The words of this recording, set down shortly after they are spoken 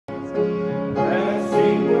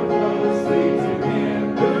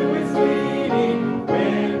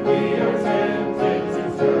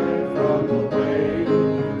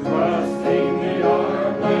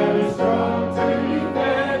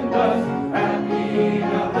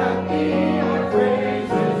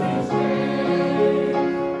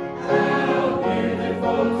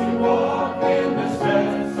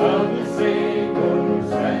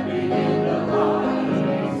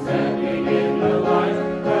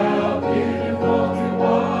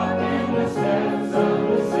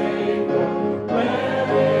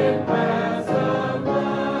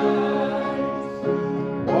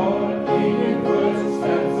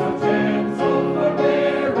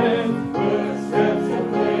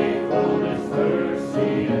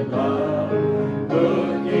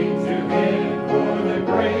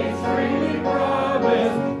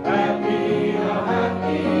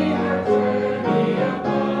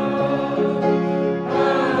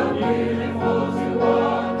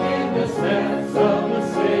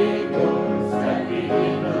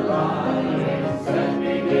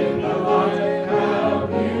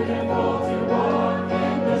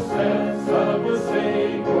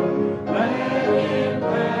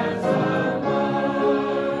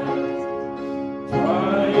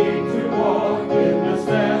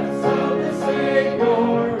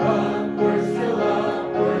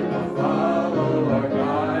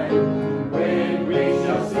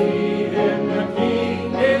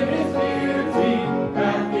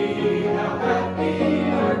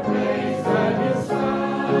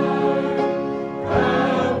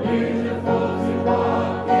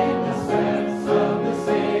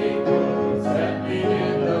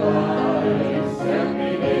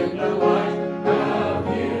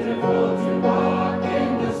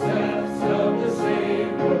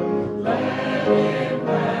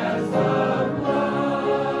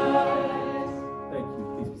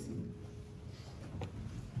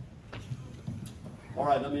All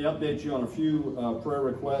right, let me update you on a few prayer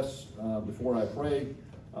requests before I pray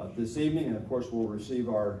this evening, and of course we'll receive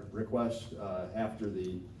our requests after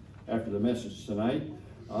the message tonight.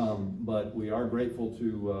 But we are grateful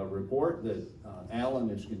to report that Alan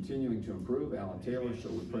is continuing to improve, Alan Taylor, so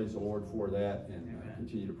we praise the Lord for that and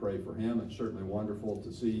continue to pray for him. It's certainly wonderful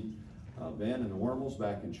to see Ben and the Wormels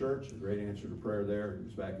back in church. A great answer to prayer there. He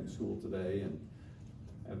was back in school today and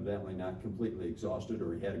evidently not completely exhausted,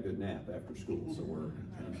 or he had a good nap after school. So we're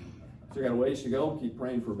still got a ways to go. Keep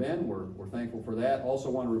praying for Ben. We're thankful for that. Also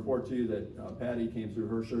want to report to you that Patty came through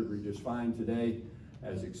her surgery just fine today,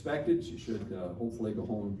 as expected. She should hopefully go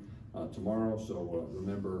home tomorrow. So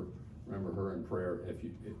remember her in prayer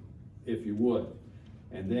if you would.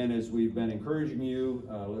 And then, as we've been encouraging you,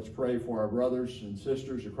 let's pray for our brothers and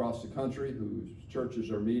sisters across the country whose churches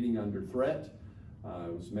are meeting under threat. I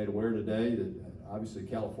was made aware today that obviously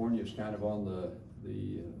California is kind of on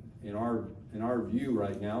in our view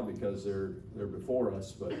right now because they're before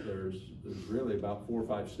us, but there's really about 4 or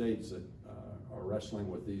 5 states that are wrestling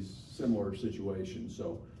with these similar situations.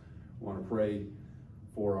 So I want to pray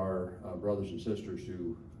for our brothers and sisters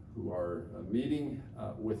who are meeting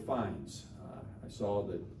with fines. I saw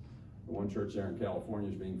that the one church there in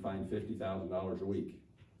California is being fined $50,000 a week,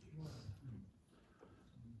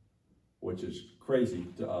 which is crazy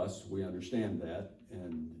to us. We understand that,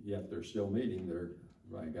 and yet they're still meeting. They're,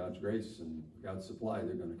 by God's grace and God's supply,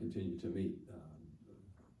 they're going to continue to meet.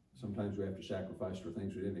 Sometimes we have to sacrifice for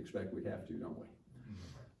things we didn't expect we'd have to, don't we?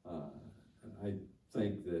 I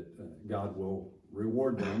think that God will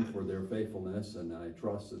reward them for their faithfulness, and I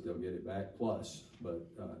trust that they'll get it back plus, but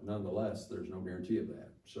nonetheless, there's no guarantee of that.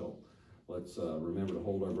 So let's remember to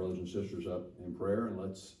hold our brothers and sisters up in prayer, and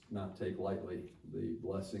let's not take lightly the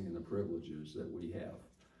blessing and the privileges that we have.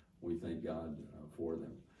 We thank God for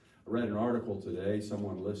them. I read an article today.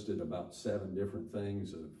 Someone listed about 7 different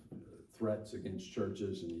things of threats against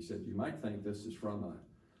churches, and he said, you might think this is from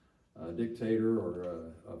a dictator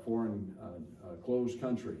or a foreign closed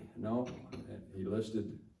country. No, he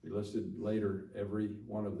listed later every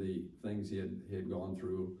one of the things he had gone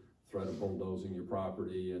through: threat of bulldozing your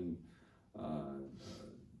property, and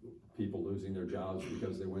people losing their jobs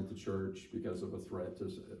because they went to church because of a threat.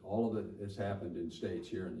 All of it has happened in states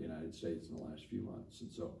here in the United States in the last few months,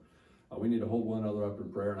 and so we need to hold one another up in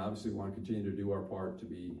prayer, and obviously we want to continue to do our part to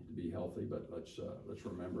be healthy. But let's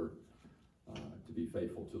remember to be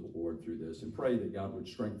faithful to the Lord through this, and pray that God would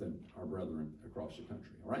strengthen our brethren across the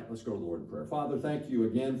country. All right, let's go to the Lord in prayer. Father, thank you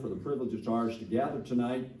again for the privilege it's ours to gather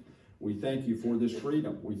tonight. We thank you for this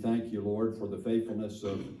freedom. We thank you, Lord, for the faithfulness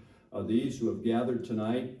of these who have gathered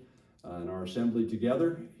tonight in our assembly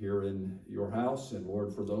together here in your house. And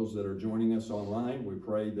Lord, for those that are joining us online, we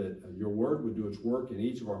pray that your word would do its work in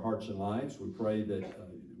each of our hearts and lives. We pray that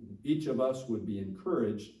each of us would be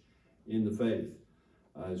encouraged in the faith.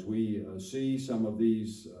 As we see some of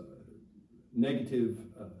these negative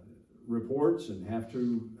reports and have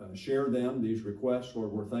to share them, these requests,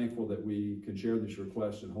 Lord, we're thankful that we can share these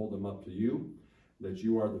requests and hold them up to you, that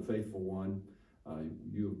you are the faithful one.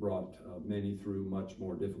 You have brought many through much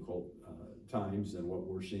more difficult times than what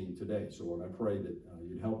we're seeing today. So Lord, I pray that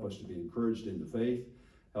you'd help us to be encouraged in the faith,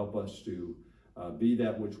 help us to be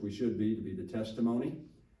that which we should be, to be the testimony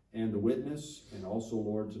and the witness, and also,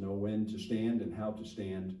 Lord, to know when to stand and how to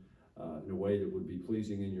stand in a way that would be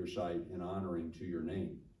pleasing in your sight and honoring to your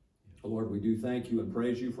name. Lord, we do thank you and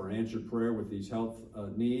praise you for answered prayer with these health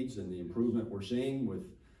needs and the improvement we're seeing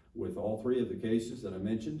with all 3 of the cases that I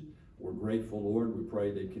mentioned. We're grateful, Lord. We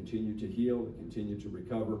pray they continue to heal, they continue to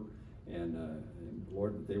recover, and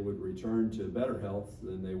Lord, that they would return to better health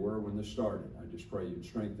than they were when this started. I just pray you'd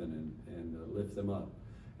strengthen and lift them up.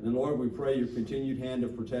 And then, Lord, we pray your continued hand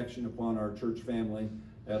of protection upon our church family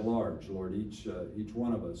at large. Lord, each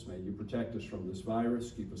one of us, may you protect us from this virus,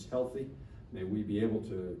 keep us healthy. May we be able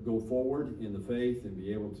to go forward in the faith and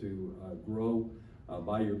be able to grow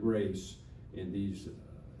by your grace in these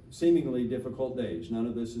seemingly difficult days. None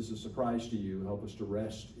of this is a surprise to you. Help us to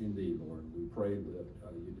rest in thee, Lord. We pray that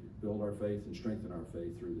you build our faith and strengthen our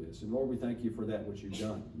faith through this. And Lord, we thank you for that which you've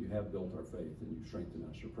done. You have built our faith and you've strengthened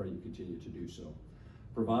us. We pray you continue to do so.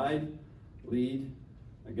 Provide, lead,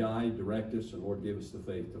 guide, direct us, and Lord, give us the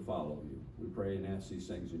faith to follow you. We pray and ask these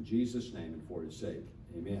things in Jesus' name and for his sake.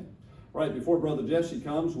 Amen. All right, before Brother Jesse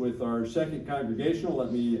comes with our second congregational,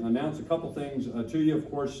 let me announce a couple things to you.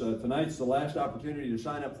 Of course, tonight's the last opportunity to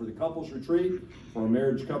sign up for the couples retreat, for a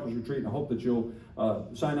marriage couples retreat, and I hope that you'll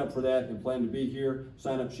sign up for that and plan to be here.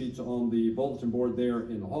 Sign-up sheets on the bulletin board there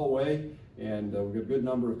in the hallway, and we've got a good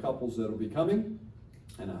number of couples that will be coming,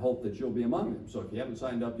 and I hope that you'll be among them. So if you haven't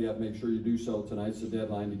signed up yet, make sure you do so. Tonight's the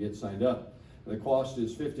deadline to get signed up. The cost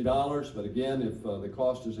is $50, but again, if the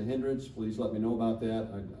cost is a hindrance, please let me know about that.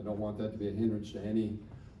 I don't want that to be a hindrance to any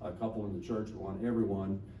couple in the church. I want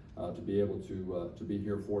everyone to be able to be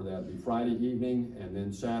here for that. It'll be Friday evening, and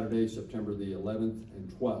then Saturday, September the 11th and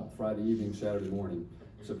 12th. Friday evening, Saturday morning,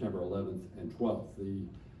 September 11th and 12th.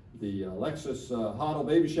 The Lexus Huddle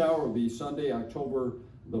baby shower will be Sunday, October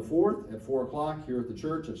the 4th at 4 o'clock here at the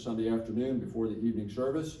church. It's Sunday afternoon before the evening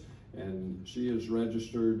service, and she is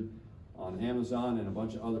registered on Amazon and a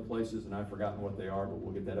bunch of other places, and I've forgotten what they are, but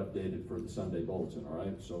we'll get that updated for the Sunday bulletin, all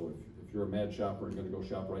right? So if you're a mad shopper and going to go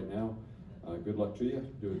shop right now, good luck to you.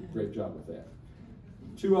 Do a great job with that.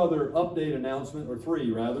 Three other update announcements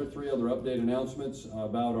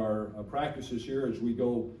about our practices here as we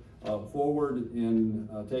go forward in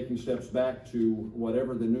taking steps back to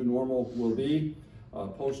whatever the new normal will be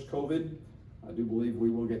post-COVID. I do believe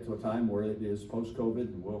we will get to a time where it is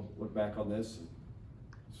post-COVID, and we'll look back on this.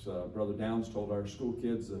 Brother Downs told our school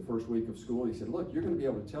kids the first week of school, he said, look, you're going to be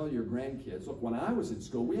able to tell your grandkids, look, when I was in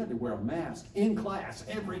school, we had to wear a mask in class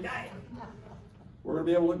every day. We're going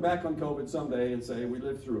to be able to look back on COVID someday and say we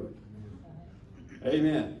lived through it.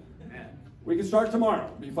 Amen. We can start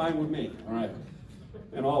tomorrow. Be fine with me. All right.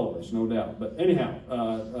 And all of us, no doubt. But anyhow,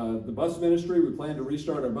 the bus ministry, we plan to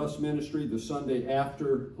restart our bus ministry the Sunday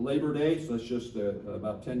after Labor Day. So that's just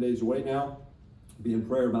about 10 days away now. Be in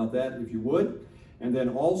prayer about that if you would. And then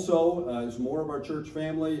also, as more of our church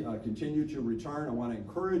family continue to return, I want to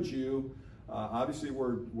encourage you. Obviously,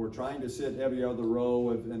 we're trying to sit every other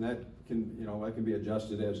row, and that can be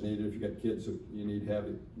adjusted as needed. If you got kids that you need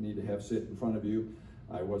to have sit in front of you.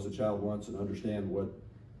 I was a child once and understand what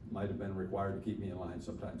might have been required to keep me in line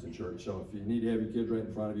sometimes in church. So if you need to have your kids right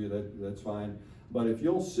in front of you, that's fine. But if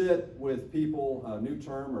you'll sit with people, a new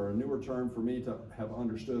term or a newer term for me to have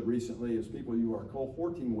understood recently is people you are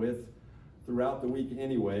cohorting with throughout the week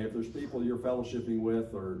anyway. If there's people you're fellowshipping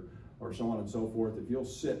with or so on and so forth, if you'll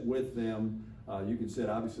sit with them, you can sit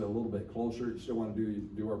obviously a little bit closer. You still want to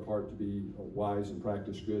do our part to be wise and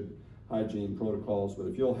practice good hygiene protocols. But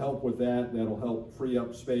if you'll help with that, that'll help free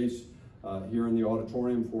up space here in the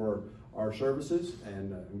auditorium for our services.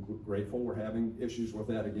 And I'm grateful we're having issues with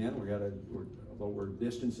that again. Although we're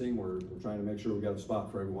distancing, we're trying to make sure we got a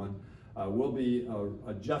spot for everyone. We'll be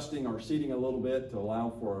adjusting our seating a little bit to allow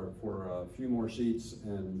for a few more seats,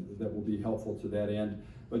 and that will be helpful to that end.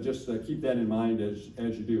 But just keep that in mind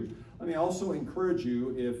as you do. Let me also encourage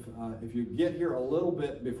you, if you get here a little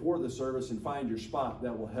bit before the service and find your spot,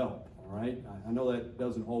 that will help. All right. I know that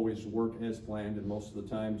doesn't always work as planned, and most of the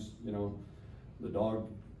times, the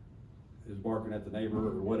dog is barking at the neighbor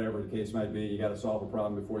or whatever the case might be. You got to solve a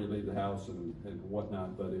problem before you leave the house and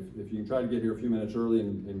whatnot. But if you can try to get here a few minutes early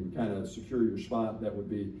and kind of secure your spot, that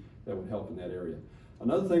would help in that area.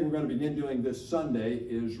 Another thing we're going to begin doing this Sunday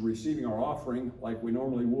is receiving our offering like we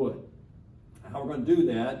normally would. How we're going to do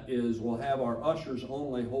that is we'll have our ushers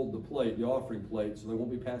only hold the offering plate, so they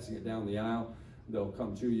won't be passing it down the aisle. They'll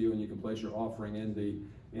come to you, and you can place your offering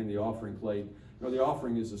in the offering plate. The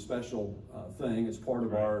offering is a special thing. It's part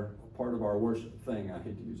of our worship thing. I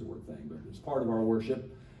hate to use the word thing, but it's part of our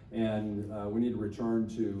worship, and we need to return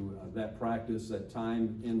to that practice, that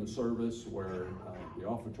time in the service where the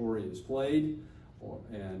offertory is played,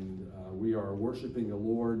 and we are worshiping the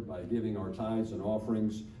Lord by giving our tithes and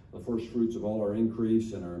offerings, the first fruits of all our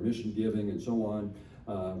increase and our mission giving and so on.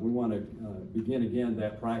 We want to begin again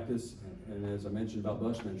that practice. And as I mentioned about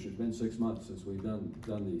bus ministry, it's been 6 months since we've done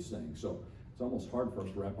these things. So it's almost hard for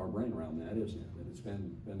us to wrap our brain around that, isn't it? That it's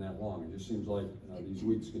been that long. It just seems like these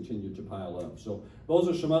weeks continue to pile up. So those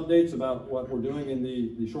are some updates about what we're doing in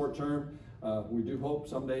the short term. We do hope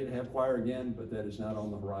someday to have choir again, but that is not on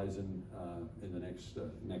the horizon in the next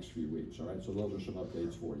few weeks. All right, so those are some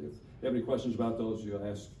updates for you. If you have any questions about those, you'll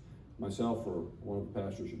ask myself or one of the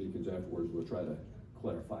pastors or deacons afterwards. We'll try to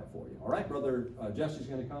clarify for you. All right, Brother Jesse's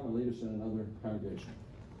going to come and lead us in another congregation.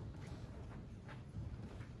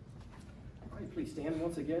 All right, please stand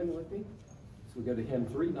once again with me. So we go to hymn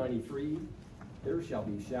 393. There shall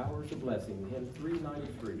be showers of blessing. Hymn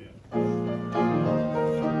 393.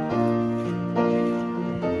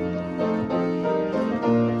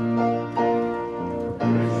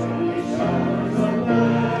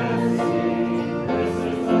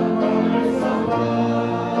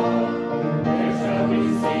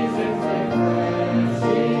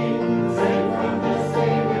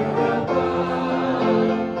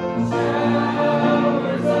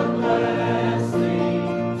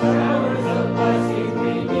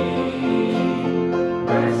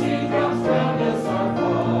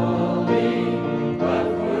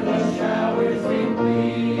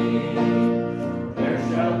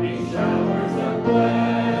 Showers of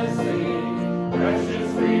blessing.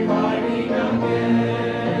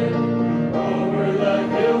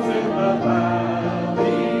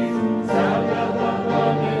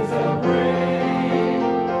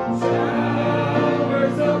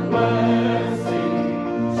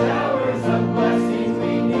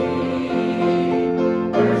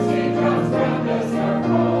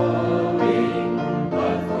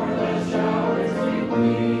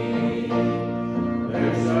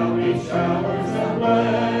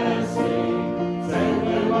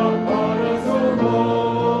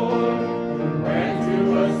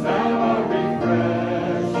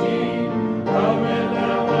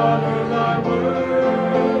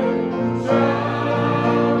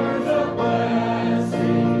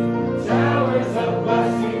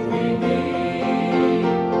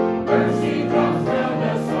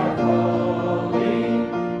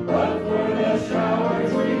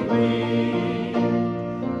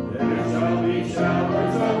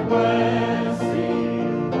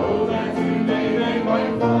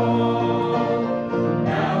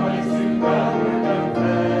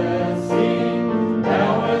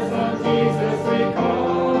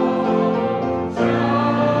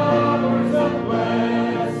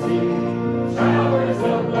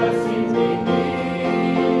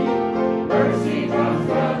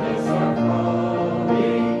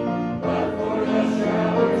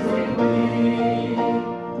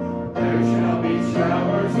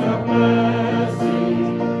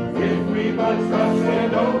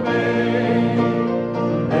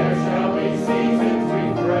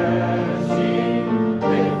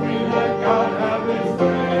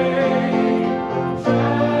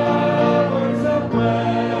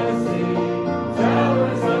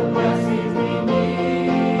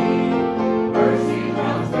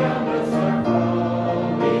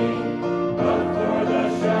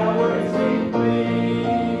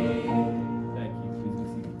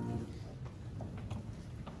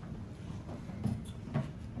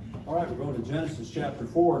 Chapter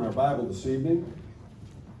 4 in our Bible this evening.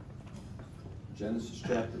 Genesis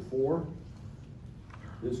chapter 4.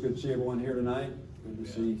 It is good to see everyone here tonight. Good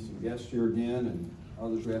to see some guests here again and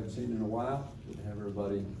others we haven't seen in a while. Good to have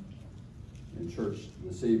everybody in church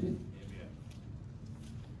this evening. Amen.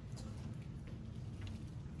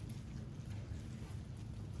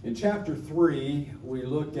 In chapter 3, we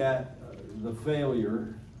look at the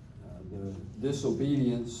failure, the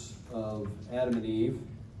disobedience of Adam and Eve.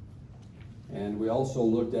 And we also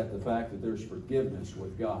looked at the fact that there's forgiveness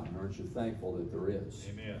with God. And aren't you thankful that there is?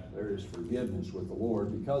 Amen. There is forgiveness with the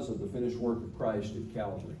Lord because of the finished work of Christ at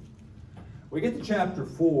Calvary. We get to chapter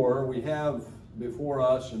 4. We have before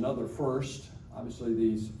us another first. Obviously,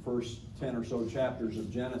 these first 10 or so chapters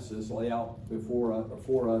of Genesis lay out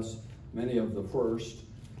before us many of the first.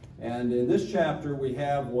 And in this chapter, we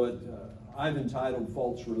have what I've entitled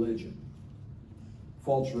false religion.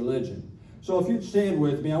 False religion. So if you'd stand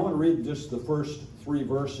with me, I want to read just the first 3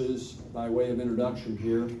 verses by way of introduction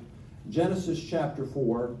here. Genesis chapter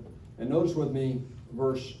 4, and notice with me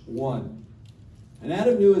verse 1. And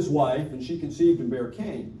Adam knew his wife, and she conceived and bare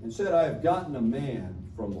Cain, and said, I have gotten a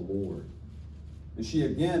man from the Lord. And she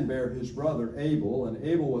again bare his brother Abel, and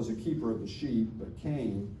Abel was a keeper of the sheep, but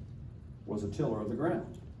Cain was a tiller of the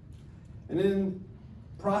ground. And in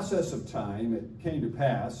process of time, it came to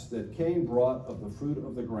pass that Cain brought of the fruit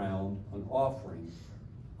of the ground an offering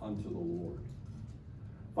unto the Lord.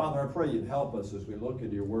 Father, I pray you'd help us as we look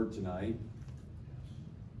into your word tonight.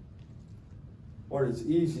 Lord, it's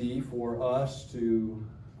easy for us to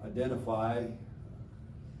identify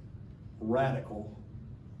radical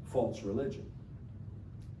false religion,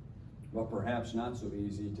 but perhaps not so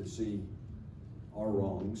easy to see our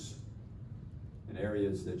wrongs in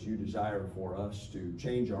areas that you desire for us to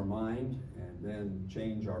change our mind and then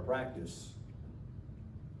change our practice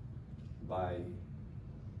by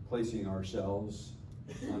placing ourselves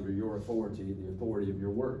under your authority, the authority of your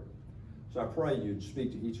word. So I pray you'd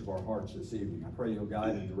speak to each of our hearts this evening. I pray you'll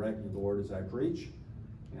guide and direct me, Lord, as I preach,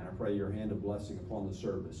 and I pray your hand of blessing upon the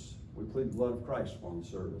service. We plead the blood of Christ upon the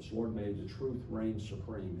service. Lord, may the truth reign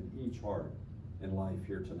supreme in each heart and life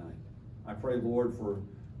here tonight. I pray, Lord, for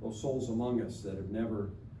those souls among us that have never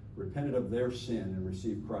repented of their sin and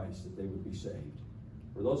received Christ, that they would be saved.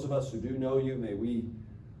 For those of us who do know you, may we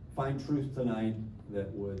find truth tonight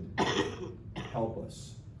that would help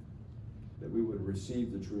us, that we would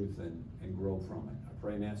receive the truth and grow from it. I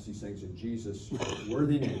pray and ask these things in Jesus'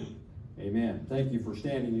 worthy name. Amen. Thank you for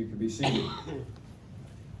standing. You can be seated.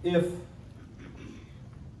 If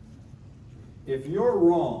you're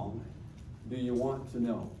wrong, do you want to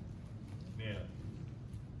know? Amen.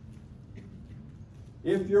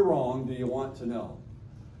 If you're wrong, do you want to know?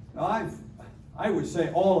 Now, I would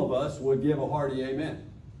say all of us would give a hearty amen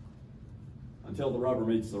until the rubber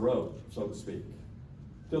meets the road, so to speak.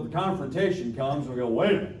 Till the confrontation comes, we go, wait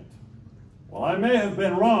a minute. Well, I may have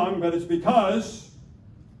been wrong, but it's because,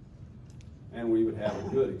 and we would have a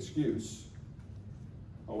good excuse.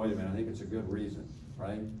 Oh, wait a minute, I think it's a good reason,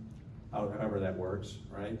 right? However that works,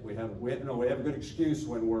 right? We have a good excuse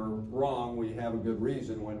when we're wrong. We have a good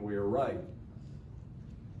reason when we are right.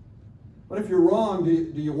 But if you're wrong,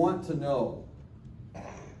 do you want to know?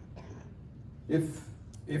 If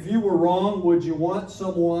you were wrong, would you want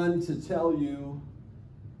someone to tell you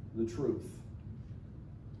the truth?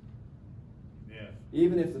 Yeah.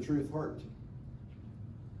 Even if the truth hurt.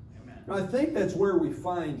 Amen. Now, I think that's where we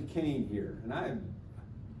find Cain here. And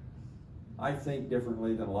I think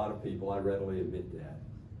differently than a lot of people. I readily admit that.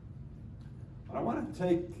 But I want to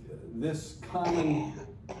take this common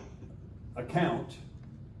account,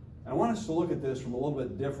 and I want us to look at this from a little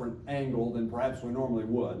bit different angle than perhaps we normally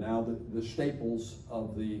would. Now, the staples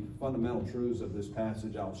of the fundamental truths of this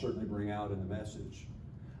passage I'll certainly bring out in the message.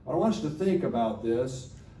 But I want us to think about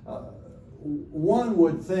this. One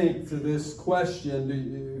would think to this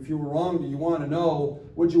question, if you were wrong, do you want to know?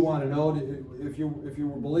 Would you want to know? If you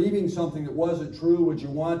were believing something that wasn't true, would you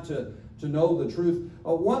want to know the truth?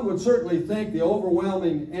 One would certainly think the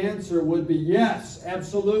overwhelming answer would be yes,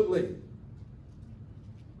 absolutely.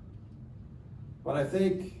 But I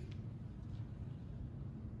think,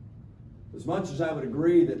 as much as I would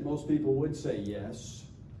agree that most people would say yes,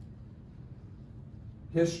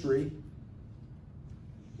 history,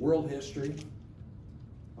 world history,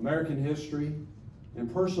 American history,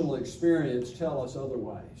 and personal experience tell us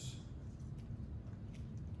otherwise.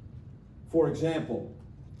 For example,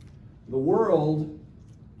 the world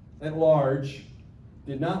at large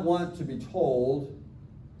did not want to be told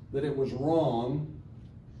that it was wrong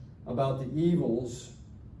about the evils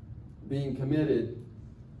being committed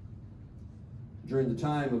during the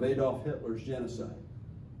time of Adolf Hitler's genocide.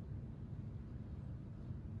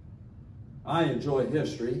 I enjoy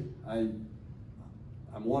history. I'm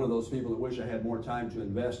one of those people that wish I had more time to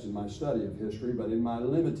invest in my study of history, but in my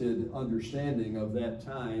limited understanding of that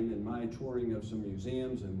time and my touring of some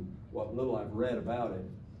museums and what little I've read about it,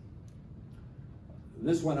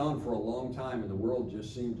 this went on for a long time and the world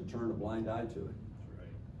just seemed to turn a blind eye to it.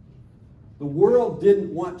 The world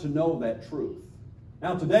didn't want to know that truth.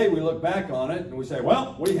 Now today we look back on it and we say,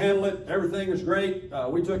 well, we handled it, everything is great,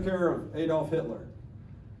 we took care of Adolf Hitler.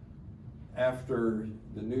 After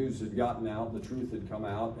the news had gotten out, the truth had come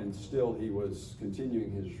out, and still he was continuing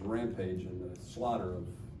his rampage and the slaughter of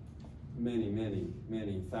many, many,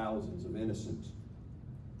 many thousands of innocent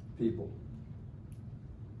people.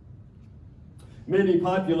 Many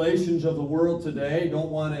populations of the world today don't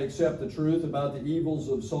want to accept the truth about the evils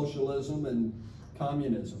of socialism and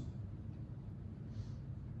communism,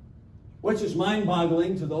 which is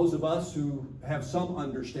mind-boggling to those of us who have some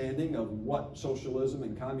understanding of what socialism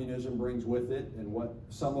and communism brings with it, and what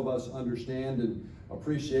some of us understand and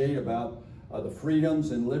appreciate about the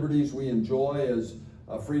freedoms and liberties we enjoy as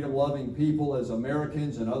freedom-loving people, as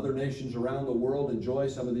Americans and other nations around the world enjoy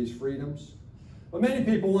some of these freedoms. But many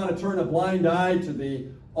people want to turn a blind eye to the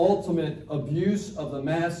ultimate abuse of the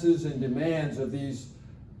masses and demands of these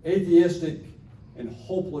atheistic and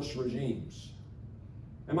hopeless regimes.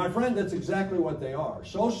 And my friend, that's exactly what they are.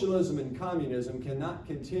 Socialism and communism cannot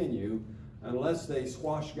continue unless they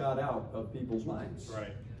squash God out of people's minds.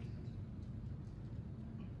 Right.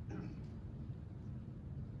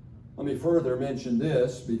 Let me further mention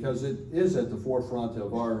this, because it is at the forefront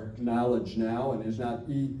of our knowledge now, and is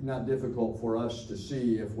not difficult for us to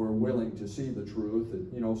see if we're willing to see the truth.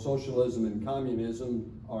 That, socialism and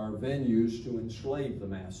communism are venues to enslave the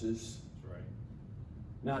masses, That's right.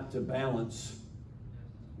 not to balance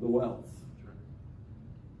the wealth.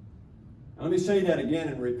 Now, let me say that again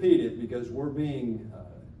and repeat it, because we're being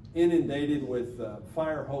inundated with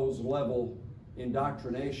fire hose level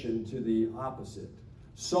indoctrination to the opposite.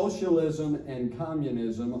 Socialism and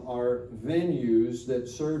communism are venues that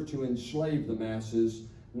serve to enslave the masses,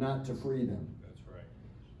 not to free them. That's right.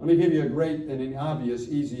 Let me give you a great and an obvious,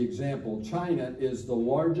 easy example. China is the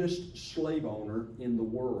largest slave owner in the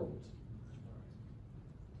world.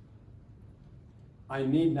 I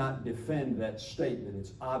need not defend that statement.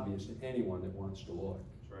 It's obvious to anyone that wants to look.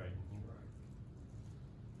 That's right.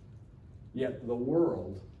 Yet the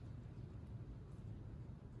world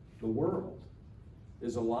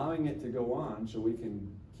is allowing it to go on so we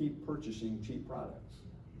can keep purchasing cheap products.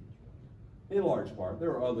 In large part, there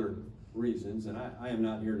are other reasons, and I am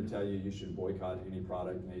not here to tell you you should boycott any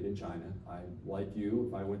product made in China. I, like you,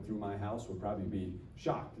 if I went through my house, would probably be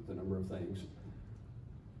shocked at the number of things.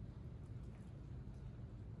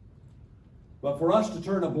 But for us to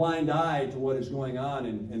turn a blind eye to what is going on,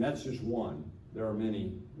 and that's just one, there are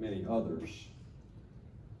many, many others,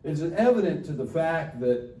 it's evident to the fact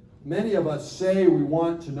that many of us say we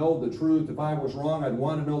want to know the truth. If I was wrong, I'd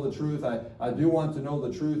want to know the truth. I do want to know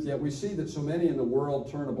the truth. Yet we see that so many in the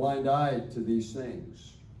world turn a blind eye to these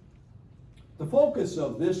things. The focus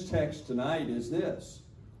of this text tonight is this.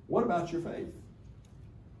 What about your faith?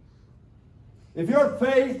 If your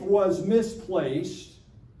faith was misplaced,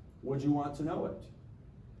 would you want to know it?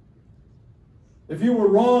 If you were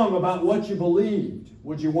wrong about what you believed,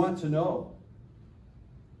 would you want to know?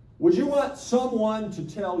 Would you want someone to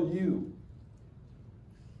tell you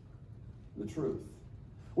the truth?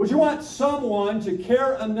 Would you want someone to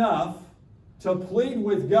care enough to plead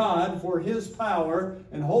with God for His power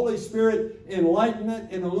and Holy Spirit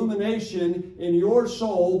enlightenment and illumination in your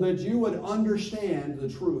soul that you would understand the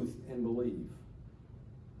truth and believe?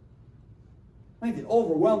 I think the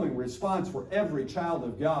overwhelming response for every child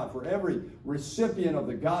of God, for every recipient of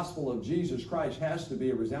the gospel of Jesus Christ, has to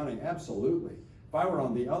be a resounding absolutely. If I were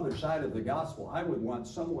on the other side of the gospel, I would want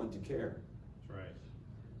someone to care. That's right.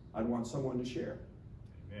 I'd want someone to share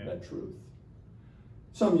Amen. that truth.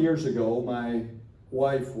 Some years ago, my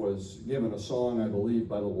wife was given a song, I believe,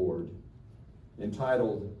 by the Lord,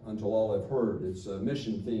 entitled Until All I've Heard. It's a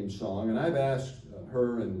mission-themed song, and I've asked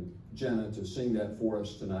her and Jenna to sing that for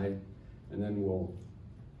us tonight, and then we'll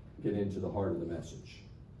get into the heart of the message.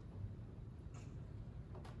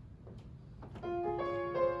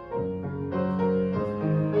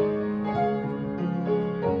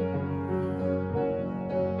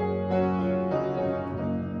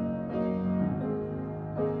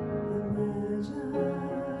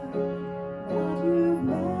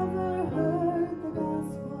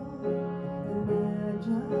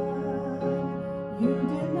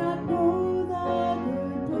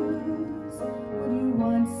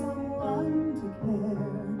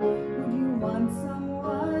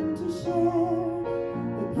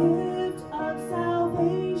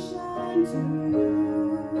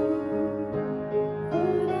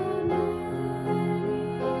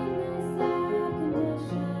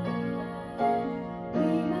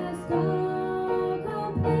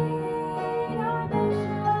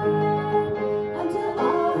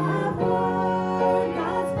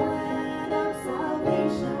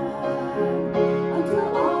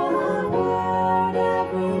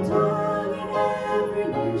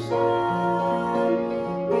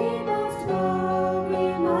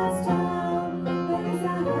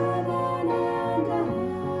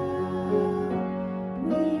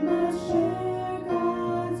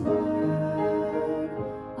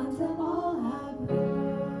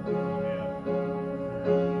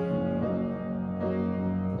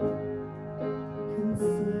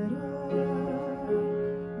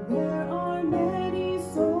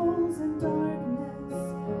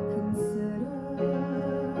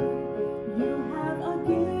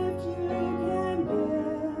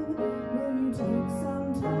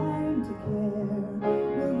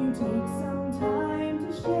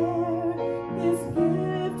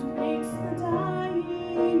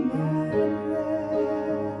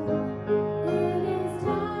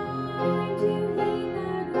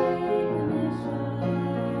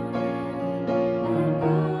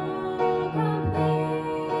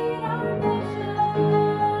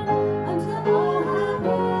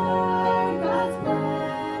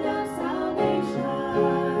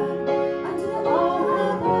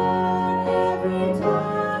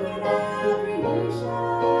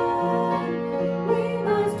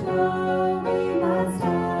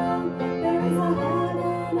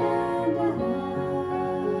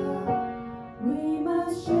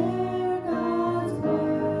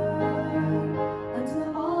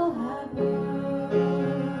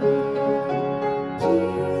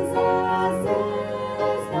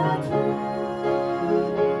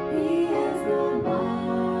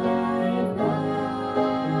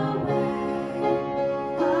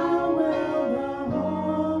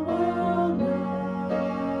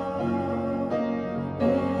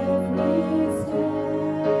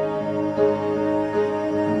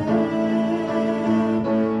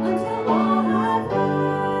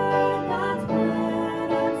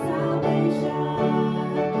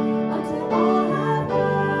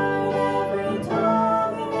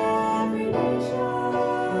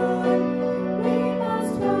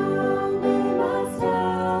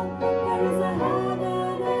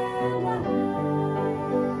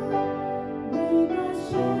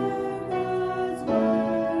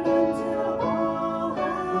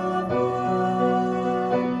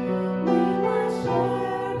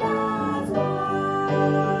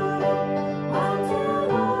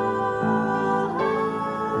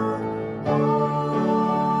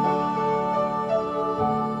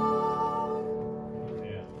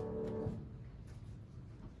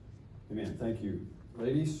 Amen. Thank you,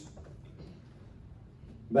 ladies.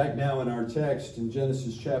 Back now in our text in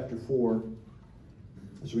Genesis chapter 4,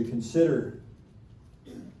 as we consider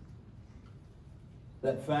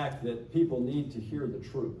that fact that people need to hear the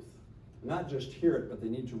truth. Not just hear it, but they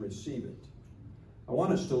need to receive it. I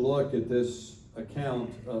want us to look at this account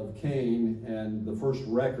of Cain and the first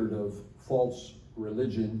record of false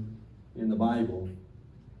religion in the Bible.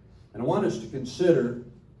 And I want us to consider,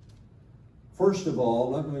 first of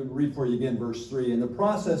all, let me read for you again verse 3. In the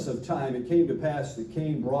process of time it came to pass that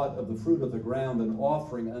Cain brought of the fruit of the ground an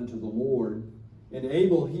offering unto the Lord. And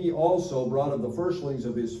Abel he also brought of the firstlings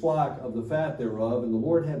of his flock of the fat thereof. And the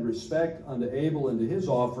Lord had respect unto Abel and to his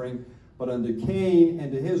offering, but unto Cain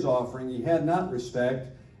and to his offering he had not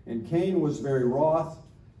respect. And Cain was very wroth,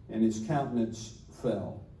 and his countenance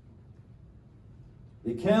fell.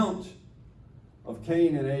 The account of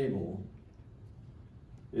Cain and Abel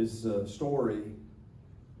is a story,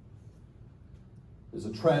 is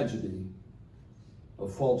a tragedy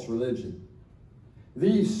of false religion.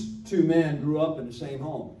 These two men grew up in the same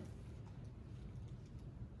home.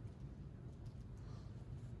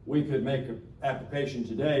 We could make an application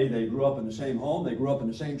today. They grew up in the same home. They grew up in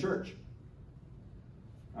the same church.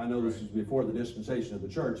 I know this is before the dispensation of the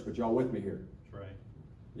church, but y'all with me here? That's right.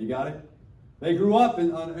 You got it? They grew up in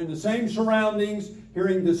the same surroundings,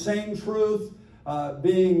 hearing the same truth,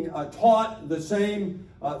 being taught the same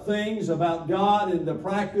things about God and the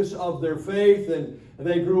practice of their faith. And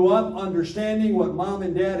they grew up understanding what mom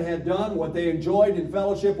and dad had done, what they enjoyed in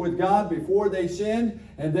fellowship with God before they sinned,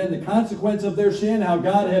 and then the consequence of their sin, how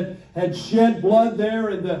God had shed blood there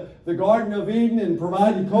in the Garden of Eden and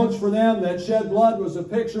provided coats for them. That shed blood was a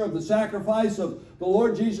picture of the sacrifice of the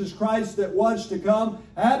Lord Jesus Christ that was to come.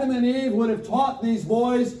 Adam and Eve would have taught these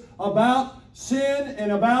boys about sin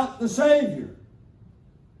and about the Savior.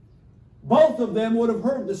 Both of them would have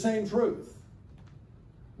heard the same truth.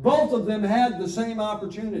 Both of them had the same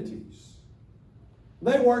opportunities.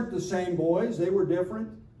 They weren't the same boys. They were different.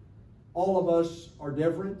 All of us are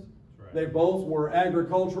different. Right. They both were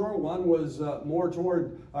agricultural. One was more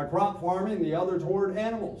toward crop farming, the other toward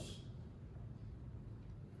animals.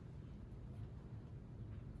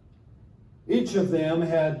 Each of them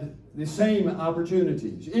had the same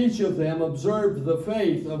opportunities. Each of them observed the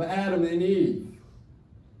faith of Adam and Eve.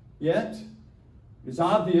 Yet, it's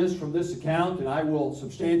obvious from this account, and I will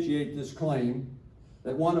substantiate this claim,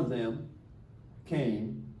 that one of them,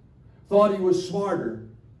 Cain, thought he was smarter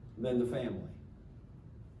than the family.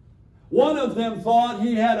 One of them thought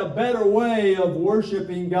he had a better way of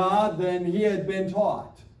worshiping God than he had been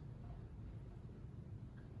taught.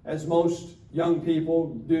 As most young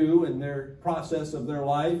people do in their process of their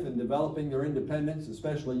life and developing their independence,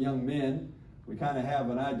 especially young men, we kind of have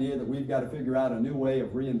an idea that we've got to figure out a new way of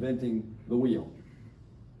reinventing the wheel.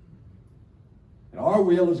 And our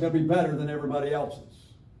wheel is going to be better than everybody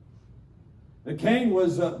else's. And Cain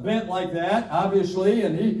was bent like that, obviously,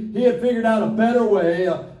 and he had figured out a better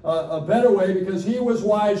way because he was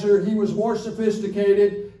wiser, he was more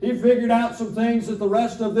sophisticated. He figured out some things that the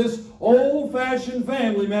rest of this old-fashioned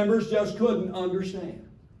family members just couldn't understand.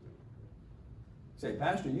 Say,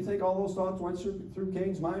 Pastor, you think all those thoughts went through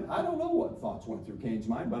Cain's mind? I don't know what thoughts went through Cain's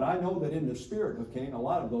mind, but I know that in the spirit of Cain, a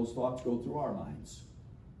lot of those thoughts go through our minds.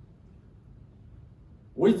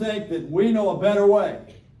 We think that we know a better way.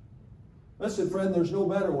 Listen, friend, there's no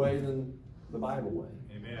better way than the Bible way.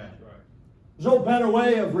 Amen. Right. There's no better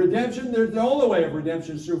way of redemption. The only way of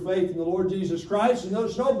redemption is through faith in the Lord Jesus Christ. And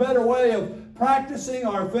there's no better way of practicing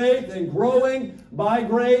our faith and growing by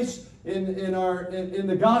grace in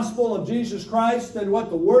the gospel of Jesus Christ than what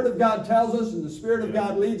the Word of God tells us and the Spirit of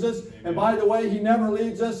God leads us. Amen. And by the way, He never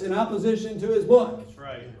leads us in opposition to His book. That's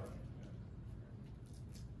right.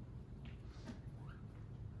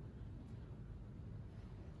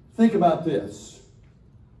 Think about this.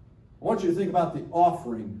 I want you to think about the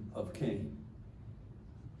offering of Cain.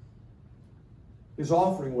 His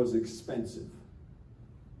offering was expensive.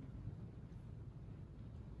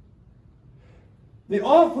 The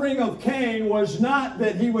offering of Cain was not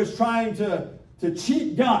that he was trying to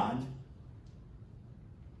cheat God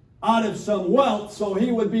out of some wealth so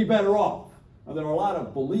he would be better off. Now, there are a lot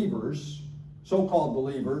of believers, so-called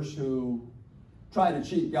believers, who try to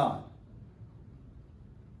cheat God.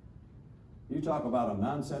 You talk about a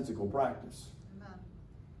nonsensical practice.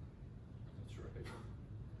 That's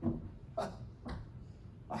right.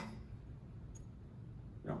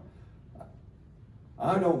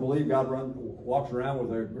 I don't believe God walks around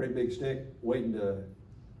with a great big stick waiting to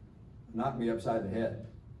knock me upside the head.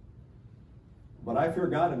 But I fear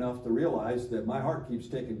God enough to realize that my heart keeps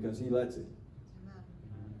ticking because He lets it.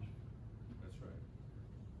 That's right.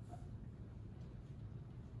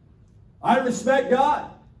 I respect God.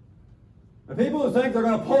 The people who think they're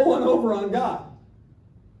going to pull one over on God.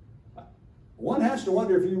 One has to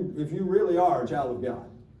wonder if you really are a child of God.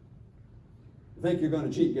 You think you're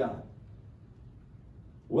going to cheat God.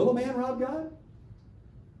 Will a man rob God?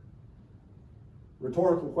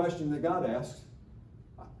 rhetorical question that God asks.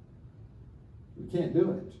 We can't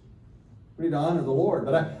do it. We need to honor the Lord.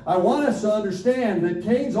 But I want us to understand that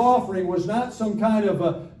Cain's offering was not some kind of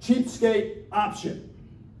a cheapskate option.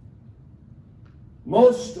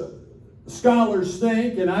 Most scholars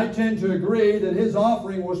think, and I tend to agree, that his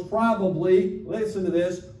offering was probably, listen to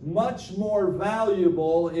this, much more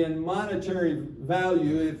valuable in monetary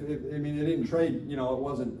value. I mean, they didn't trade, it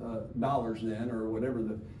wasn't dollars then or whatever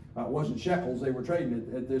it wasn't shekels they were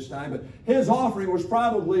trading at this time, but his offering was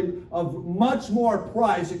probably of much more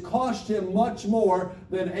price. It cost him much more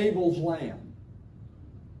than Abel's lamb.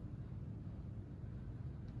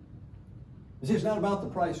 You see, it's not about the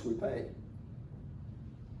price we pay.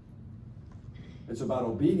 It's about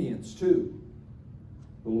obedience to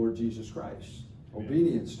the Lord Jesus Christ. Amen.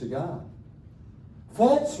 Obedience to God.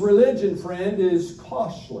 False religion, friend, is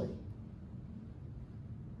costly.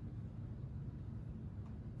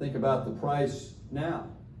 Think about the price now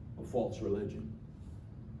of false religion.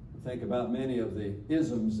 Think about many of the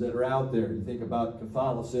isms that are out there. You think about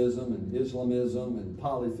Catholicism and Islamism and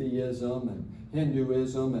polytheism and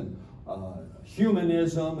Hinduism and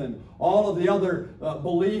humanism and all of the other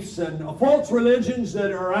beliefs and false religions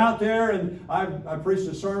that are out there. And I preached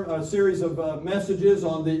a series of messages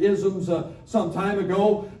on the isms some time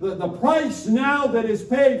ago. The price now that is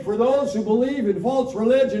paid for those who believe in false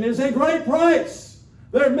religion is a great price.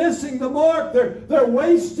 They're missing the mark. They're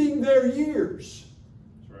wasting their years.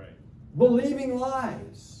 That's right. Believing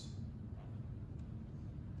lies.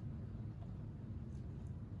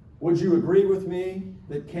 Would you agree with me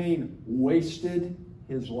that Cain wasted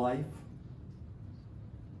his life?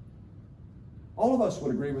 All of us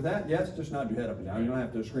would agree with that. Yes, just nod your head up and down. You don't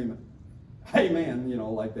have to scream it. Amen,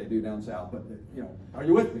 like they do down south. But, are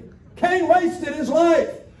you with me? Cain wasted his life.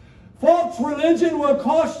 False religion will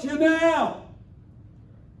cost you now.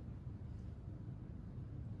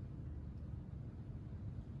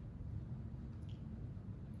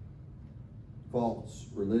 False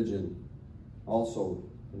religion also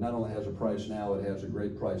not only has a price now, it has a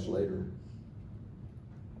great price later.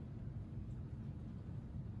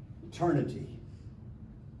 Eternity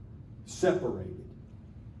separated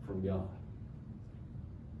from God.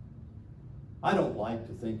 I don't like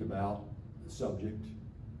to think about the subject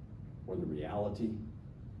or the reality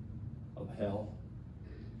of hell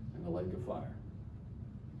and the lake of fire.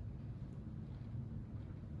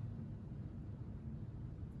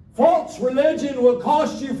 False religion will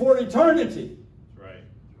cost you for eternity. That's right.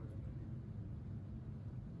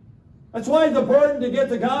 That's why the burden to get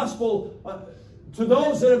the gospel to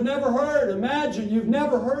those that have never heard. Imagine you've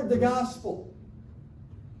never heard the gospel.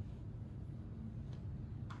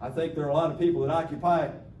 I think there are a lot of people that occupy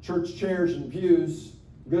church chairs and pews,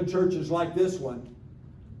 good churches like this one,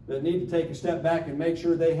 that need to take a step back and make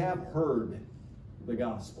sure they have heard the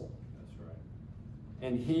gospel. That's right.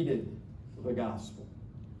 And heeded the gospel.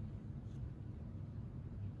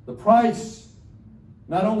 The price,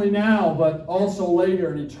 not only now, but also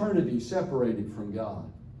later in eternity, separated from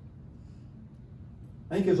God.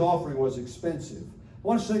 I think his offering was expensive. I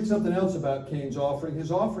want to say something else about Cain's offering.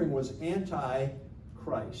 His offering was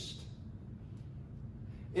anti-Christ.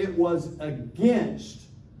 It was against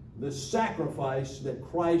the sacrifice that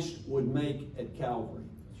Christ would make at Calvary.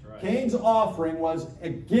 Right. Cain's offering was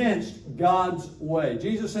against God's way.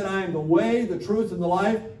 Jesus said, I am the way, the truth, and the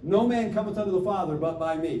life. No man cometh unto the Father but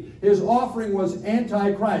by me. His offering was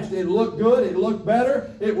anti-Christ. It looked good. It looked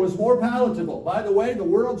better. It was more palatable. By the way, the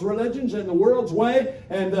world's religions and the world's way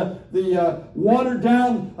and the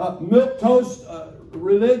watered-down milquetoast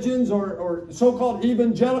religions or so-called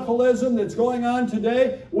evangelicalism that's going on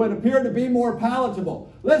today would appear to be more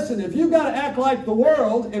palatable. Listen, if you've got to act like the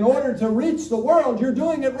world in order to reach the world, you're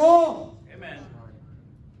doing it wrong. Amen.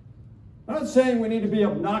 I'm not saying we need to be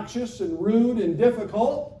obnoxious and rude and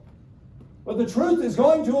difficult, but the truth is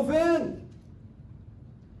going to offend.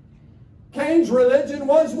 Cain's religion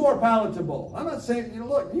was more palatable. I'm not saying,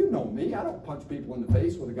 look, you know me. I don't punch people in the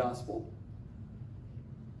face with the gospel.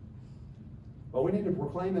 But we need to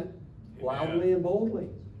proclaim it loudly and boldly.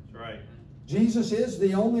 That's right. Jesus is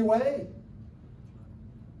the only way.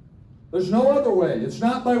 There's no other way. It's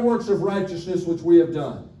not by works of righteousness which we have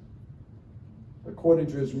done, according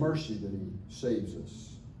to his mercy that he saves us.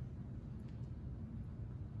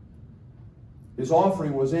 His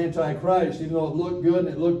offering was anti-Christ. Even though it looked good and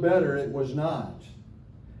it looked better, it was not.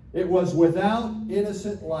 It was without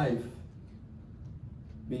innocent life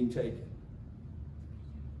being taken.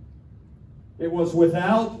 It was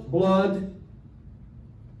without blood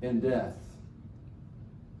and death.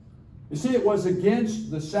 You see, it was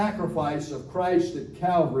against the sacrifice of Christ at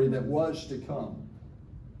Calvary that was to come.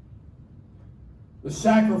 The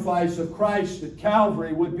sacrifice of Christ at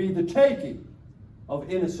Calvary would be the taking of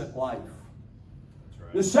innocent life. That's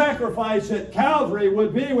right. The sacrifice at Calvary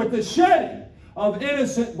would be with the shedding of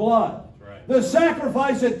innocent blood. That's right. The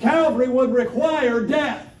sacrifice at Calvary would require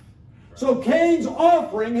death. So Cain's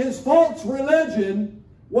offering, his false religion,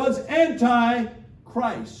 was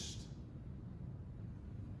anti-Christ.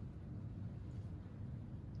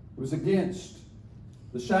 It was against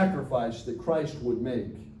the sacrifice that Christ would make.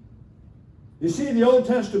 You see, the Old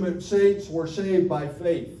Testament saints were saved by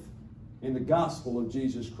faith in the gospel of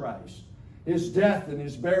Jesus Christ. His death and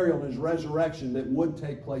His burial and His resurrection that would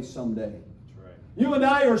take place someday. That's right. You and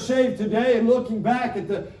I are saved today and looking back at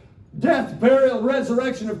the death, burial, and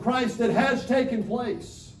resurrection of Christ that has taken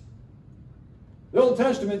place. The Old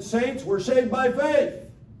Testament saints were saved by faith,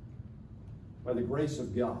 by the grace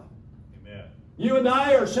of God. Amen. You and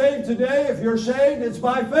I are saved today. If you're saved, it's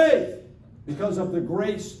by faith, because of the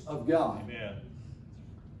grace of God. Amen.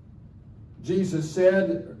 Jesus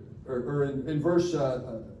said, or in verse,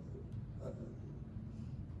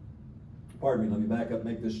 pardon me, let me back up and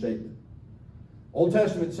make this statement. Old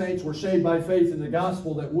Testament saints were saved by faith in the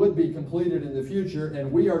gospel that would be completed in the future,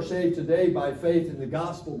 and we are saved today by faith in the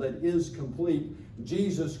gospel that is complete.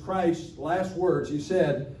 Jesus Christ's last words, he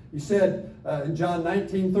said in John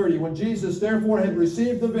 19:30, when Jesus therefore had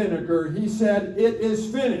received the vinegar, he said, "It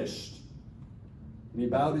is finished." And he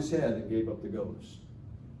bowed his head and gave up the ghost.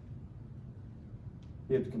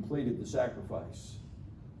 He had completed the sacrifice.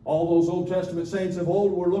 All those Old Testament saints of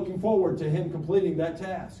old were looking forward to him completing that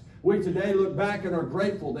task. We today look back and are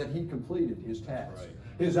grateful that he completed his task. Right.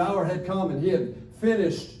 His hour had come and he had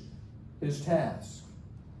finished his task.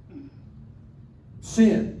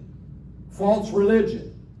 Sin, false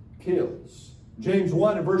religion, kills. James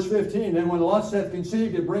 1 and verse 15, then when lust hath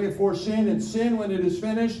conceived, it bringeth forth sin, and sin, when it is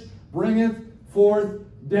finished, bringeth forth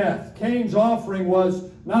death. Cain's offering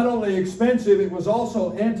was not only expensive, it was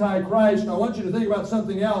also anti-Christ. I want you to think about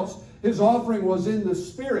something else. His offering was in the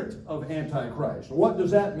spirit of antichrist. What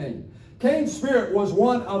does that mean? Cain's spirit was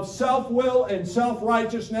one of self-will and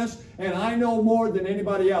self-righteousness, and I know more than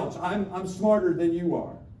anybody else. I'm smarter than you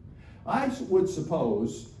are. I would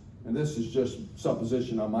suppose, and this is just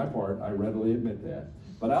supposition on my part, I readily admit that,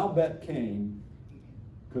 but I'll bet Cain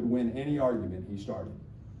could win any argument he started.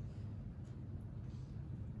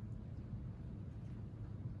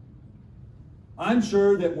 I'm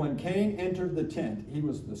sure that when Cain entered the tent, he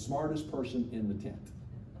was the smartest person in the tent.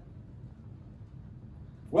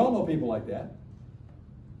 We all know people like that.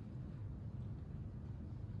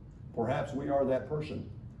 Perhaps we are that person.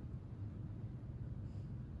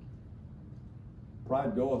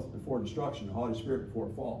 Pride goeth before destruction, a haughty spirit before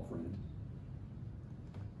a fall, friend.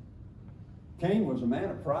 Cain was a man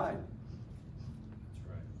of pride.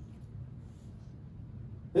 That's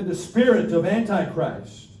right. In the spirit of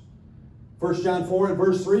Antichrist. 1 John 4 and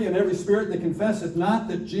verse 3, and every spirit that confesseth not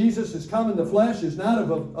that Jesus is come in the flesh is not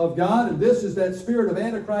of God, and this is that spirit of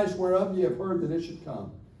Antichrist whereof ye have heard that it should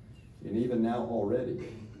come. And even now already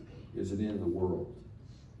is it in the world.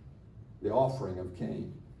 The offering of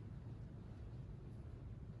Cain.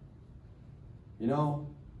 You know,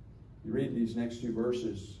 you read these next two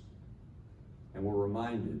verses, and we're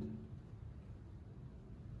reminded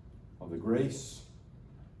of the grace,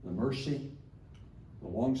 the mercy, the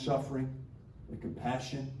long-suffering, the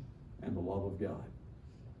compassion, and the love of God.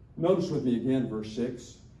 Notice with me again, verse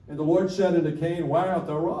 6. And the Lord said unto Cain, why art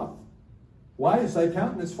thou wroth? Why is thy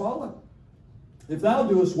countenance fallen? If thou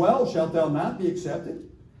doest well, shalt thou not be accepted?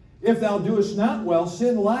 If thou doest not well,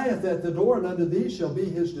 sin lieth at the door, and unto thee shall be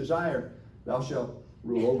his desire. Thou shalt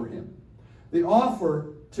rule over him. The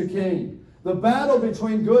offer to Cain. The battle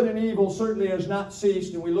between good and evil certainly has not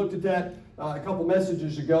ceased, and we looked at that a couple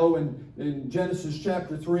messages ago in Genesis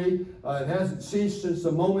chapter 3. It hasn't ceased since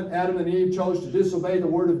the moment Adam and Eve chose to disobey the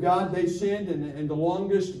word of God. They sinned, and the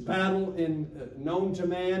longest battle known to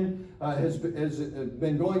man has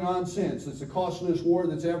been going on since. It's the costliest war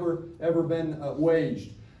that's ever been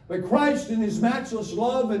waged. But Christ, in his matchless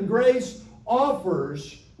love and grace,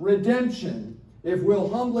 offers redemption if we'll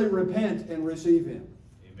humbly repent and receive him.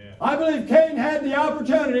 Amen. I believe Cain had the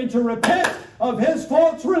opportunity to repent of his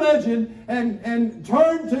false religion and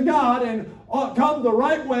turn to God and come the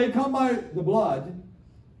right way, come by the blood.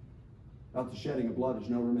 Without the shedding of blood is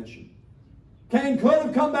no remission. Cain could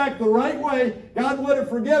have come back the right way. God would have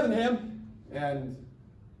forgiven him. And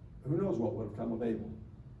who knows what would have come of Abel?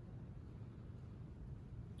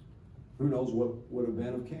 Who knows what would have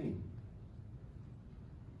been of Cain?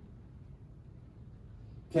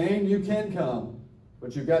 Cain, you can come,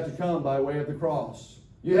 but you've got to come by way of the cross.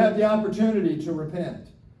 You have the opportunity to repent.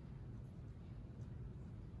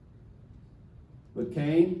 with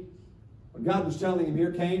Cain. But God was telling him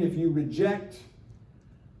here, Cain, if you reject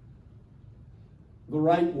the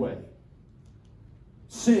right way,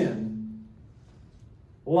 sin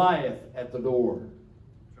lieth at the door.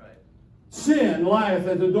 Sin lieth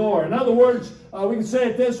at the door. In other words, we can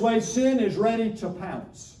say it this way, sin is ready to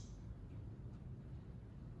pounce.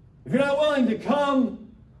 If you're not willing to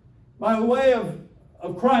come by the way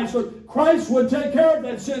of Christ, Christ would take care of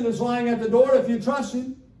that sin that's lying at the door if you trust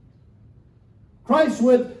Him. Christ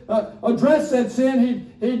would address that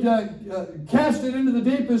sin. He'd cast it into the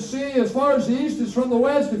deepest sea as far as the east is from the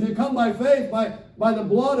west if you come by faith, by the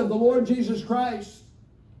blood of the Lord Jesus Christ.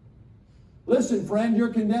 Listen, friend,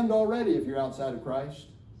 you're condemned already if you're outside of Christ.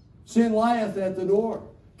 Sin lieth at the door.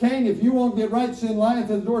 Cain, if you won't get right, sin lieth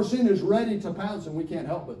at the door. Sin is ready to pounce, and we can't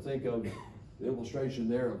help but think of the illustration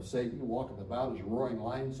there of Satan walking about as a roaring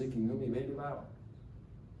lion, seeking whom he may devour.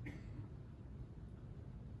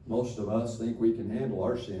 Most of us think we can handle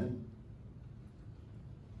our sin,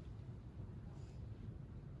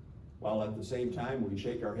 while at the same time we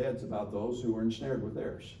shake our heads about those who are ensnared with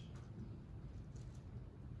theirs.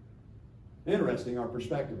 Interesting, our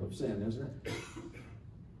perspective of sin, isn't it?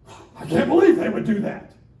 I can't believe they would do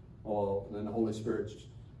that. Well, then the Holy Spirit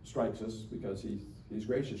strikes us because He's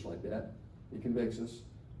gracious like that. He convicts us.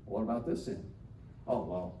 What about this sin? Oh,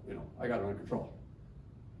 well, I got it under control.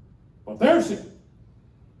 But their sin.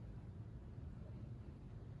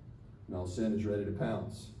 No, sin is ready to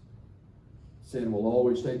pounce. Sin will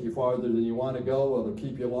always take you farther than you want to go. It'll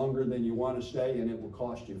keep you longer than you want to stay, and it will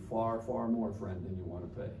cost you far, far more, friend, than you want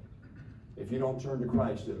to pay. If you don't turn to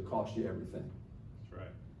Christ, it'll cost you everything. That's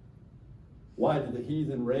right. Why did the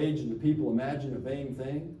heathen rage and the people imagine a vain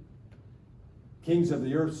thing? Kings of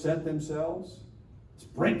the earth set themselves to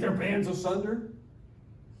break their bands asunder.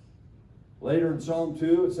 Later in Psalm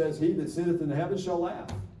 2, it says, He that sitteth in the heavens shall laugh.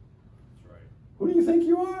 That's right. Who do you think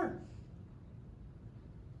you are?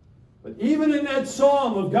 But even in that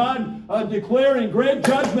psalm of God declaring great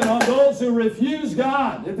judgment on those who refuse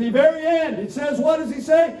God, at the very end, it says, what does He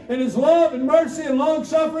say? In His love and mercy and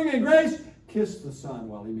long-suffering and grace, kiss the Son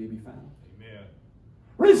while He may be found. Amen.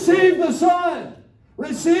 Receive the Son.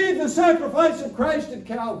 Receive the sacrifice of Christ at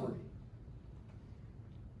Calvary.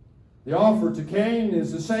 The offer to Cain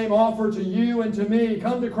is the same offer to you and to me.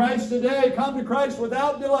 Come to Christ today. Come to Christ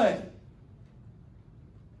without delay.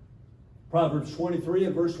 Proverbs 23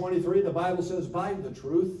 and verse 23, the Bible says, buy the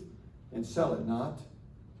truth and sell it not.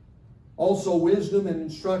 Also wisdom and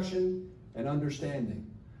instruction and understanding.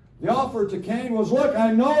 The offer to Cain was, look,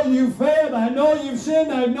 I know you've failed. I know you've sinned.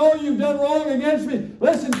 I know you've done wrong against me.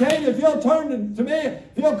 Listen, Cain, if you'll turn to me,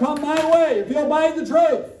 if you'll come my way, if you'll buy the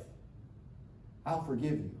truth, I'll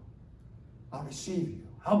forgive you. I'll receive you.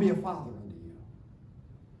 I'll be a father unto you.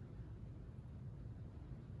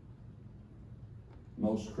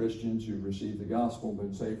 Most Christians who've received the gospel,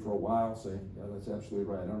 been saved for a while, say, yeah, that's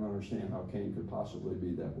absolutely right. I don't understand how Cain could possibly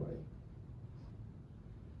be that way.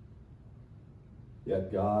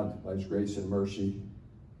 Yet God, by His grace and mercy,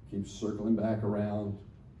 keeps circling back around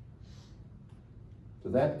to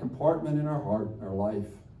that compartment in our heart, in our life,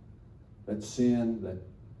 that sin, that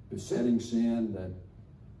besetting sin, that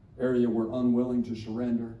area we're unwilling to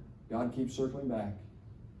surrender. God keeps circling back.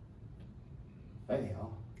 Hey,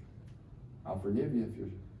 I'll forgive you if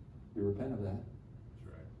you repent of that.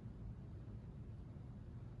 That's right.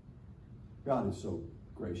 God is so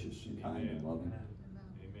gracious and kind Amen. and loving.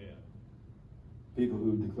 Amen. People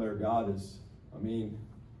who declare God as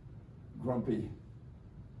grumpy,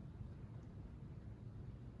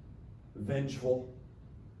 vengeful,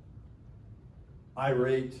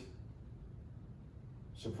 irate,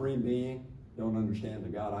 supreme being, don't understand the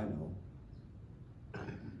God I know.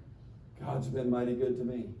 God's been mighty good to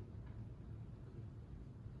me.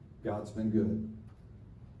 God's been good.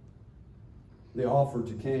 The offer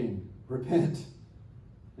to Cain, repent,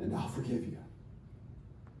 and I'll forgive you.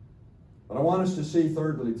 But I want us to see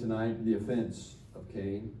thirdly tonight the offense of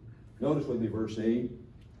Cain. Notice with me verse 8.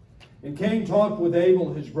 And Cain talked with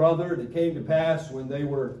Abel his brother, and it came to pass when they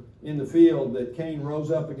were in the field that Cain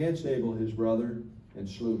rose up against Abel his brother and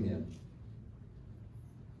slew him.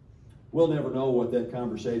 We'll never know what that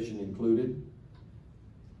conversation included.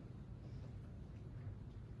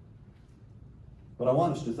 But I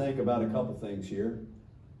want us to think about a couple things here.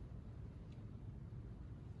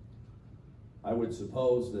 I would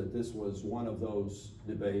suppose that this was one of those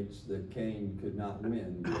debates that Cain could not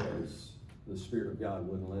win because the Spirit of God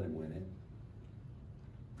wouldn't let him win it.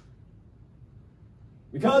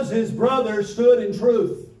 Because his brother stood in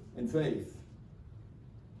truth and faith.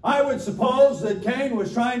 I would suppose that Cain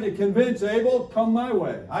was trying to convince Abel, come my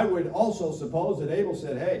way. I would also suppose that Abel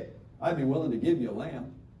said, hey, I'd be willing to give you a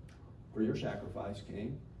lamb for your sacrifice,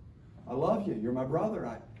 Cain. I love you. You're my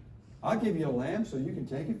brother. I'll give you a lamb so you can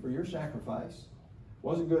take it for your sacrifice.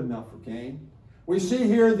 Wasn't good enough for Cain. We see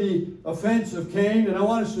here the offense of Cain, and I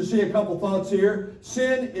want us to see a couple thoughts here.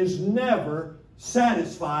 Sin is never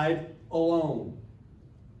satisfied alone.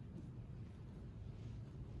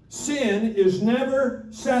 Sin is never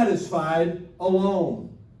satisfied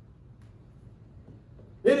alone.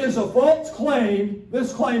 It is a false claim.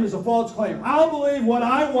 This claim is a false claim. I'll believe what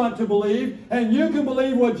I want to believe, and you can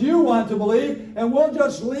believe what you want to believe, and we'll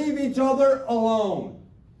just leave each other alone.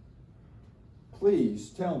 Please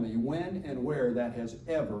tell me when and where that has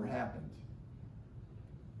ever happened.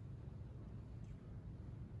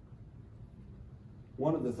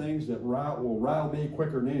 One of the things that will rile me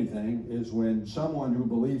quicker than anything is when someone who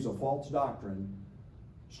believes a false doctrine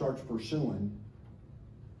starts pursuing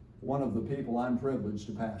one of the people I'm privileged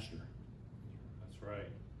to pastor. That's right.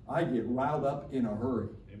 I get riled up in a hurry.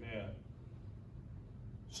 Amen.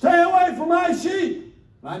 Stay away from my sheep.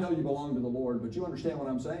 I know you belong to the Lord, but you understand what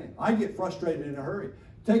I'm saying. I get frustrated in a hurry.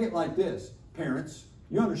 Take it like this, parents.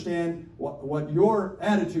 You understand what your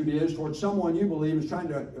attitude is towards someone you believe is trying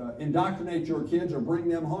to indoctrinate your kids or bring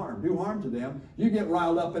them harm, do harm to them. You get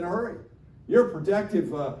riled up in a hurry. Your protective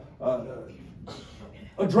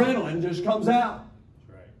adrenaline just comes out.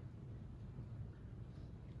 That's right.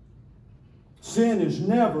 Sin is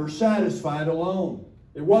never satisfied alone.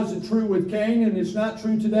 It wasn't true with Cain, and it's not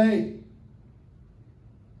true today.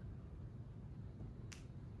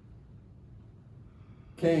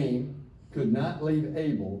 Cain could not leave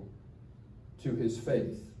Abel to his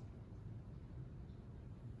faith.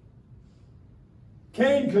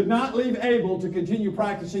 Cain could not leave Abel to continue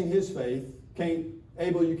practicing his faith.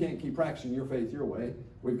 Abel, you can't keep practicing your faith your way.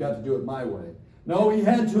 We've got to do it my way. No, he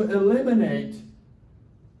had to eliminate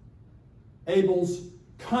Abel's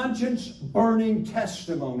conscience-burning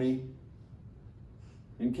testimony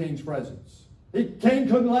in Cain's presence. Cain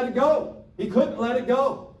couldn't let it go. He couldn't let it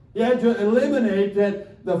go. He had to eliminate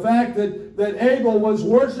the fact that Abel was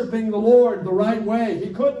worshiping the Lord the right way.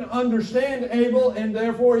 He couldn't understand Abel, and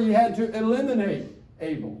therefore he had to eliminate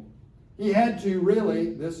Abel. He had to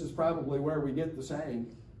really, this is probably where we get the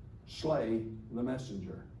saying, slay the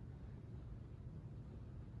messenger.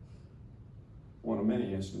 One of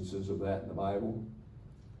many instances of that in the Bible.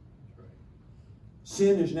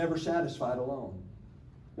 Sin is never satisfied alone.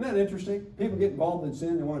 Isn't that interesting? People get involved in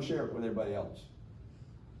sin, they want to share it with everybody else.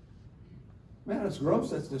 Man, that's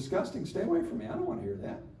gross, that's disgusting. Stay away from me. I don't want to hear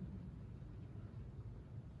that.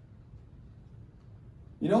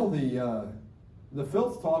 You know, the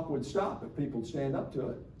filth talk would stop if people would stand up to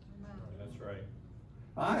it. That's right.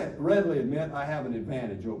 I readily admit I have an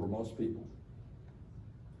advantage over most people.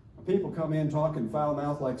 People come in talking foul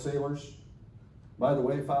mouth like sailors. By the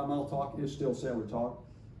way, foul mouth talk is still sailor talk.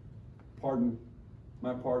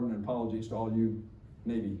 My pardon and apologies to all you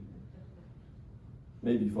Navy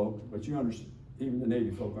folk, but you understand, even the Navy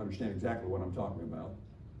folk understand exactly what I'm talking about.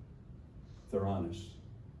 If they're honest.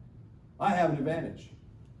 I have an advantage.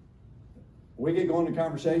 We get going to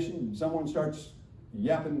conversation, and someone starts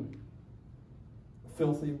yapping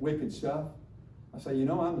filthy, wicked stuff. I say, you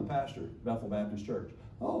know, I'm the pastor at Bethel Baptist Church.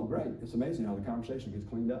 Oh, great. It's amazing how the conversation gets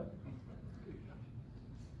cleaned up.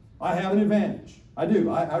 I have an advantage. I do.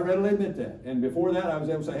 I readily admit that. And before that, I was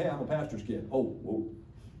able to say, hey, I'm a pastor's kid. Oh, whoa.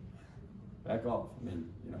 Back off. I mean,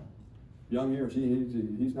 you know, young years,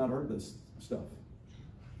 he's not heard this stuff.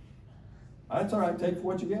 That's all right. Take for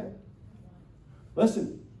what you get.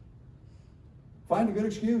 Listen, find a good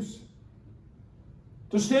excuse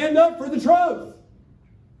to stand up for the truth.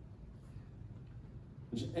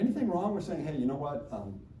 Is there anything wrong with saying, hey, you know what?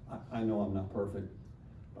 I know I'm not perfect,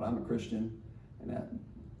 but I'm a Christian, and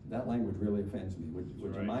that language really offends me.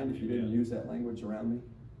 Would you mind if you didn't use that language around me?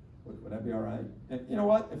 Would that be all right? And you know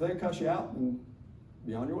what? If they cuss you out, then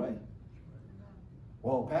be on your way.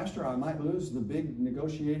 Well, Pastor, I might lose the big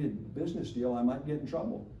negotiated business deal. I might get in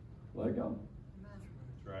trouble. Let it go.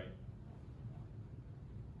 That's right.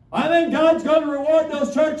 I think God's going to reward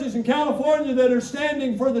those churches in California that are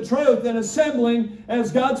standing for the truth and assembling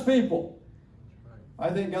as God's people.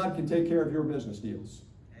 I think God can take care of your business deals.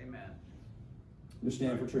 Amen. To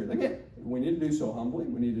stand for truth. Again, we need to do so humbly.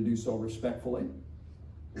 We need to do so respectfully.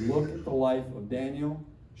 Look at the life of Daniel,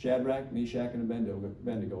 Shadrach, Meshach, and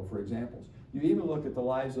Abednego, for examples. You even look at the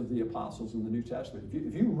lives of the apostles in the New Testament.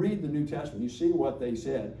 If you read the New Testament, you see what they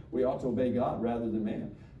said. We ought to obey God rather than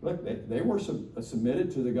man. Look, they were submitted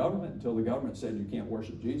to the government until the government said you can't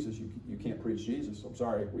worship Jesus, you can't preach Jesus. I'm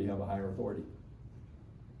sorry, we have a higher authority.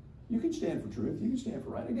 You can stand for truth. You can stand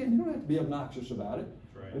for right. Again, you don't have to be obnoxious about it.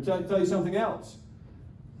 Right. I'll tell you something else.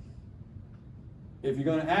 If you're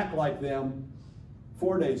going to act like them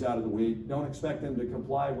 4 days out of the week, don't expect them to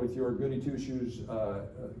comply with your goody two-shoes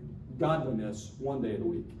godliness 1 day of the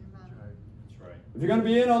week. That's right. If you're going to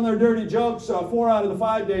be in on their dirty jokes 4 out of the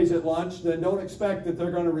 5 days at lunch, then don't expect that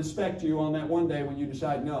they're going to respect you on that 1 day when you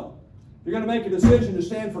decide no. If you're going to make a decision to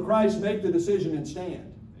stand for Christ, make the decision and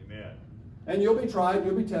stand. Amen. And you'll be tried,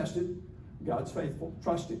 you'll be tested. God's faithful.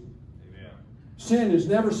 Trust Him. Amen. Sin is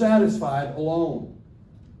never satisfied alone.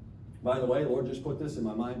 By the way, the Lord just put this in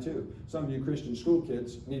my mind too. Some of you Christian school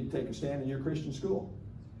kids need to take a stand in your Christian school.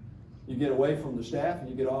 You get away from the staff and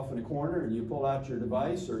you get off in a corner and you pull out your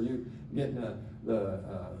device, or you get in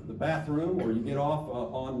the bathroom, or you get off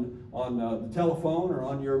on the telephone or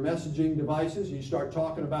on your messaging devices. And you start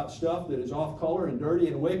talking about stuff that is off color and dirty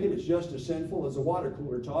and wicked. It's just as sinful as the water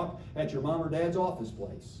cooler talk at your mom or dad's office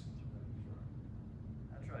place.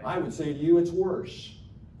 That's right. I would say to you, it's worse.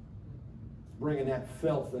 Bringing that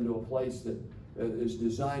filth into a place that is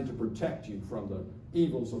designed to protect you from the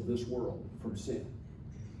evils of this world, from sin.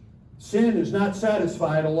 Sin is not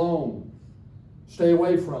satisfied alone. Stay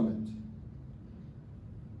away from it.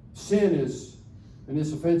 Sin is, in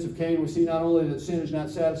this offense of Cain, we see not only that sin is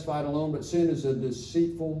not satisfied alone, but sin is a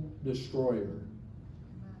deceitful destroyer.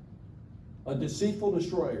 A deceitful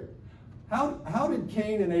destroyer. How did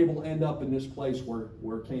Cain and Abel end up in this place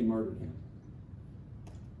where Cain murdered him?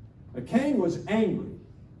 Cain was angry.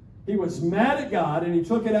 He was mad at God, and he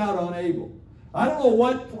took it out on Abel. I don't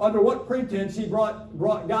know under what pretense he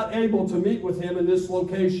got Abel to meet with him in this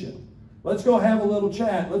location. Let's go have a little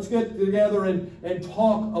chat. Let's get together and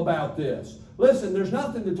talk about this. Listen, there's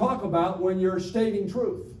nothing to talk about when you're stating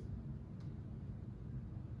truth.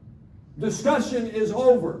 Discussion is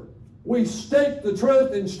over. We state the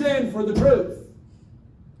truth and stand for the truth.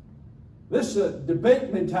 This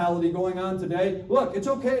debate mentality going on today. Look, it's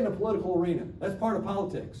okay in the political arena. That's part of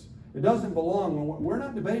politics. It doesn't belong. We're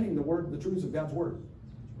not debating the truths of God's Word.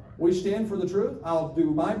 We stand for the truth. I'll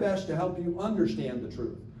do my best to help you understand the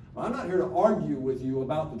truth. I'm not here to argue with you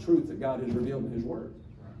about the truth that God has revealed in His Word.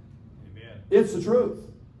 Amen. It's the truth.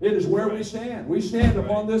 It is where we stand. We stand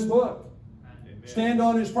upon this book. Amen. Stand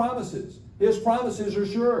on His promises. His promises are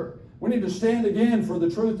sure. We need to stand again for the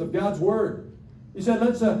truth of God's Word. He said,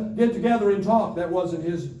 let's get together and talk. That wasn't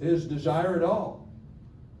his desire at all.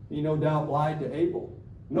 He no doubt lied to Abel.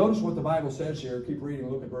 Notice what the Bible says here. Keep reading.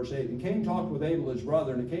 Look at verse 8. And Cain talked with Abel his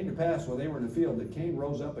brother, and it came to pass when they were in the field that Cain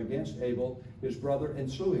rose up against Abel his brother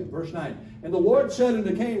and slew him. Verse 9. And the Lord said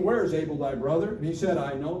unto Cain, where is Abel thy brother? And he said,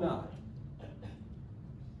 I know not.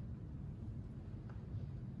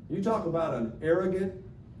 You talk about an arrogant,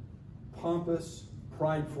 pompous,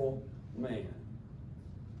 prideful man.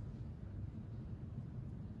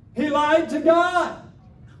 He lied to God.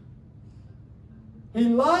 He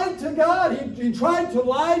lied to God. He tried to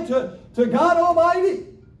lie to God Almighty,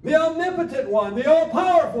 the omnipotent one, the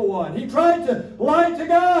all-powerful one. He tried to lie to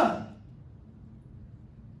God.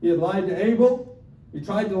 He had lied to Abel. He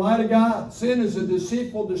tried to lie to God. Sin is a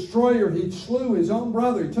deceitful destroyer. He slew his own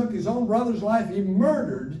brother. He took his own brother's life. He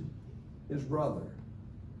murdered his brother.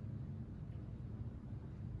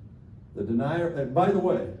 The denier, and by the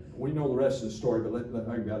way, we know the rest of the story, but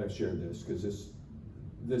I've got to share this because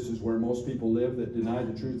this is where most people live that deny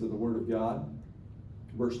the truth of the Word of God.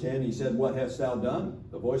 Verse 10, he said, what hast thou done?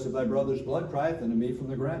 The voice of thy brother's blood crieth unto me from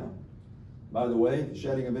the ground. By the way, the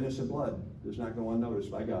shedding of innocent blood does not go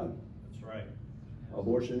unnoticed by God. That's right.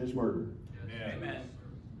 Abortion is murder. Amen.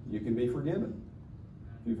 You can be forgiven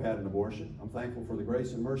if you've had an abortion. I'm thankful for the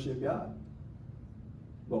grace and mercy of God.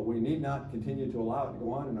 But we need not continue to allow it to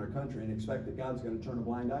go on in our country and expect that God's going to turn a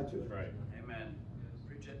blind eye to it. That's right. Amen.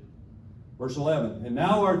 Preach it. Verse 11, and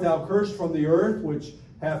now art thou cursed from the earth, which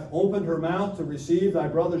hath opened her mouth to receive thy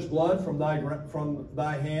brother's blood from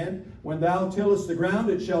thy hand. When thou tillest the ground,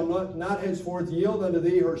 it shall not henceforth yield unto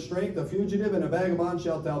thee her strength. A fugitive and a vagabond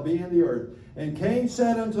shalt thou be in the earth. And Cain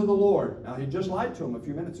said unto the Lord, now he just lied to him a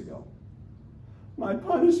few minutes ago. My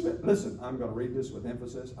punishment, listen, I'm going to read this with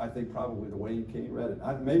emphasis. I think probably the way Cain read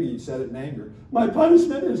it. Maybe he said it in anger. My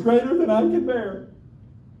punishment is greater than I can bear.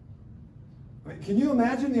 Can you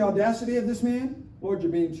imagine the audacity of this man? Lord,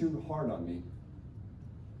 you're being too hard on me.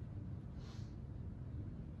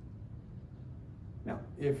 Now,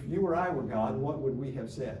 if you or I were God, what would we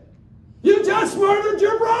have said? You just murdered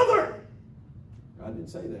your brother! God didn't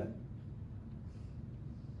say that.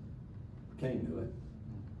 Cain knew it.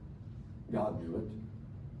 God knew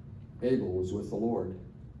it. Abel was with the Lord.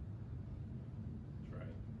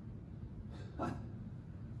 That's right.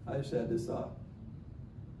 I just had this thought.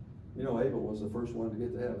 You know, Abel was the first one to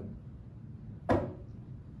get to heaven.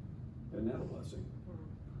 Isn't that a blessing?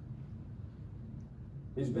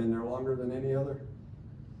 He's been there longer than any other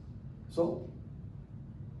So,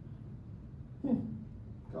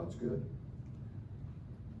 God's good.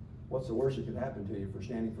 What's the worst that could happen to you for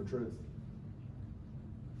standing for truth?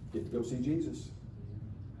 Get to go see Jesus.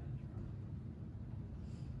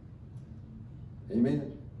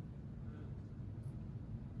 Amen.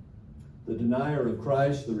 The denier of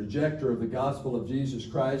Christ, the rejecter of the gospel of Jesus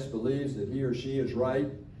Christ, believes that he or she is right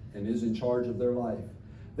and is in charge of their life.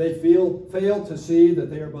 They fail to see that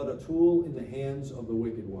they are but a tool in the hands of the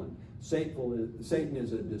wicked one. Satan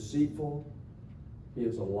is a deceitful, he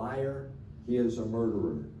is a liar, he is a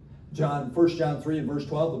murderer. 1 John 3 and verse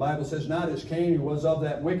 12, the Bible says, not as Cain, who was of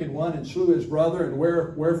that wicked one, and slew his brother, and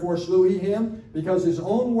wherefore slew he him? Because his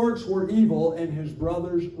own works were evil, and his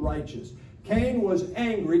brother's righteous. Cain was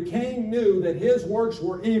angry. Cain knew that his works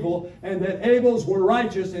were evil, and that Abel's were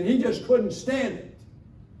righteous, and he just couldn't stand it.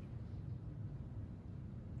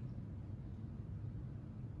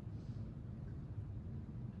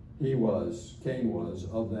 Cain was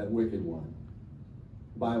of that wicked one.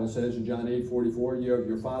 The Bible says in John 8:44, you have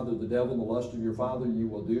your father the devil, and the lust of your father you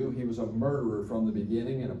will do. He was a murderer from the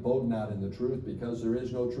beginning, and abode not in the truth, because there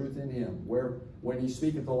is no truth in him. When he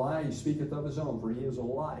speaketh a lie, he speaketh of his own, for he is a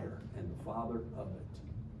liar, and the father of it.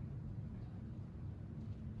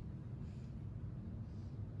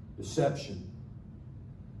 Deception,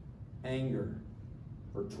 anger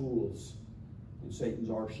are tools in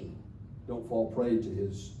Satan's arsenal. Don't fall prey to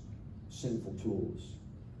his sinful tools.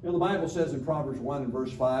 You know, the Bible says in Proverbs 1 and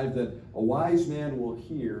verse 5 that a wise man will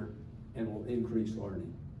hear and will increase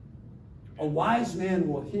learning. A wise man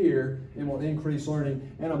will hear and will increase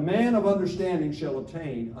learning, and a man of understanding shall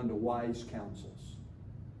attain unto wise counsels.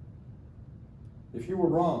 If you were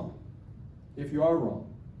wrong, if you are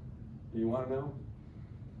wrong, do you want to know?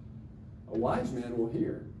 A wise man will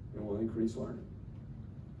hear and will increase learning.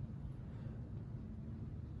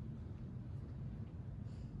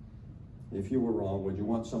 If you were wrong, would you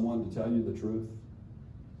want someone to tell you the truth?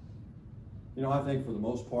 You know, I think for the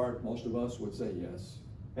most part, most of us would say yes.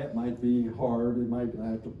 It might be hard. I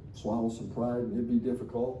have to swallow some pride, and it'd be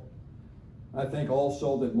difficult. I think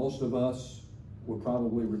also that most of us would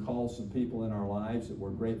probably recall some people in our lives that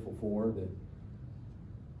we're grateful for, that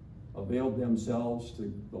availed themselves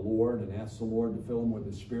to the Lord and asked the Lord to fill them with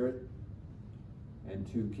His Spirit and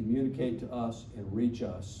to communicate to us and reach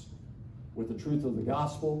us with the truth of the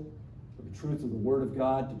gospel, the truth of the Word of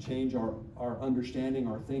God, to change our understanding,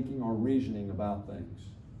 our thinking, our reasoning about things.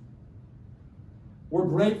 We're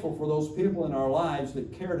grateful for those people in our lives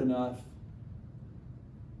that cared enough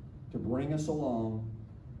to bring us along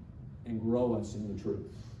and grow us in the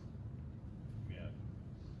truth. Yeah.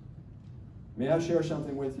 May I share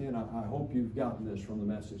something with you? And I hope you've gotten this from the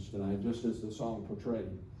message tonight, just as the song portrayed.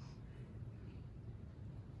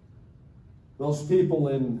 Those people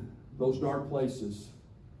in those dark places,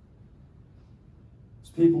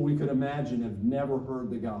 people we could imagine have never heard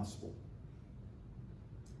the gospel.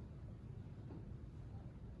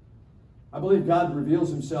 I believe God reveals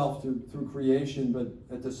Himself through creation, but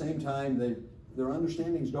at the same time, their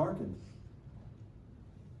understanding is darkened.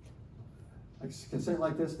 I can say it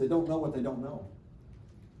like this: they don't know what they don't know.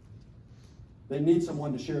 They need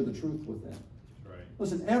someone to share the truth with them. That's right.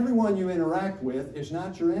 Listen, everyone you interact with is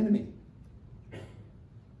not your enemy.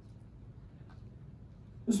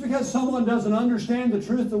 Just because someone doesn't understand the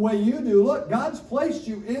truth the way you do, look, God's placed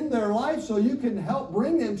you in their life so you can help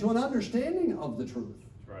bring them to an understanding of the truth.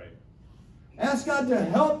 That's right. Ask God to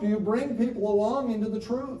help you bring people along into the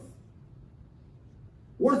truth.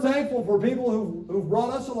 We're thankful for people who've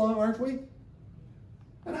brought us along, aren't we?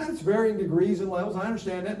 And it's varying degrees and levels. I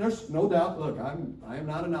understand that. There's no doubt. Look, I am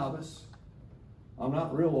not a novice. I'm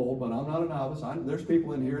not real old, but I'm not a novice. There's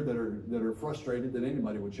people in here that are frustrated that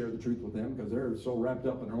anybody would share the truth with them because they're so wrapped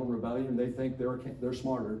up in their own rebellion. They think they're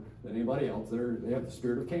smarter than anybody else. They have the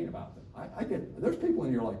spirit of Cain about them. I get it. There's people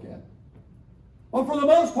in here like that. Well, for the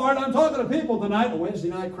most part, I'm talking to people tonight, a Wednesday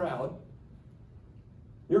night crowd.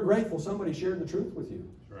 You're grateful somebody shared the truth with you.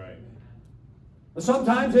 That's right. But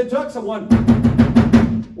sometimes it took someone,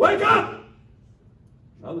 wake up!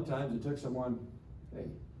 Other times it took someone, hey,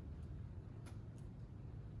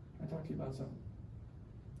 can I talk to you about something?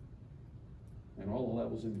 And all the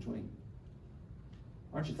levels in between.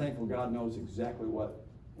 Aren't you thankful God knows exactly what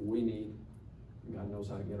we need? And God knows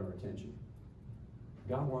how to get our attention.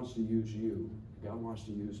 God wants to use you. God wants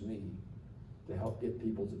to use me to help get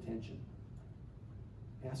people's attention.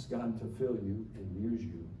 Ask God to fill you and use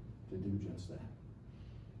you to do just that.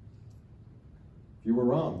 If you were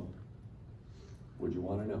wrong, would you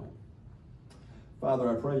want to know? Father,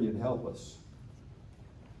 I pray you'd help us.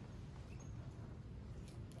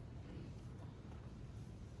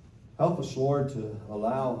 Help us, Lord, to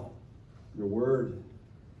allow your word,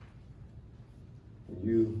 and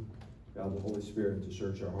you, God the Holy Spirit, to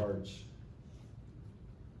search our hearts,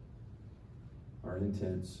 our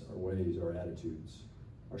intents, our ways, our attitudes,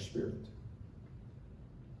 our spirit.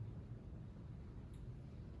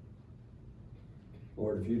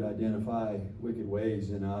 Lord, if you'd identify wicked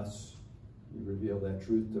ways in us, you reveal that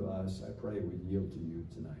truth to us, I pray we yield to you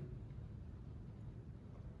tonight.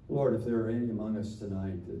 Lord, if there are any among us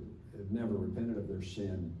tonight that have never repented of their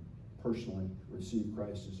sin, personally received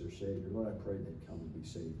Christ as their Savior, Lord, I pray they'd come and be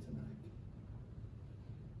saved tonight.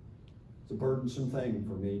 It's a burdensome thing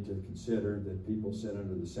for me to consider that people sit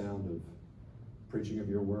under the sound of preaching of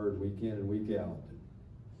your word week in and week out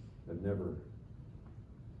that have never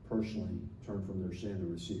personally turned from their sin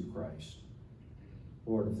to receive Christ.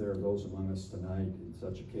 Lord, if there are those among us tonight in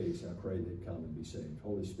such a case, I pray they'd come and be saved.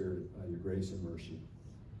 Holy Spirit, by your grace and mercy,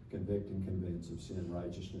 convict and convince of sin,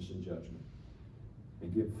 righteousness, and judgment,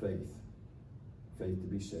 and give faith to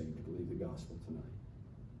be saved, to believe the gospel tonight.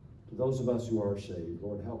 To those of us who are saved,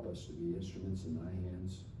 Lord, help us to be instruments in thy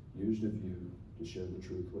hands, used of you to share the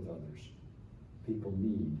truth with others. People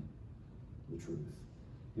need the truth.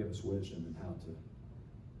 Give us wisdom in how to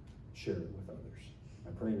share it with others.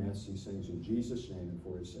 I pray and ask these things in Jesus' name and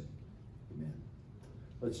for his sake. Amen.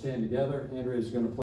 Let's stand together. Andrea is going to play.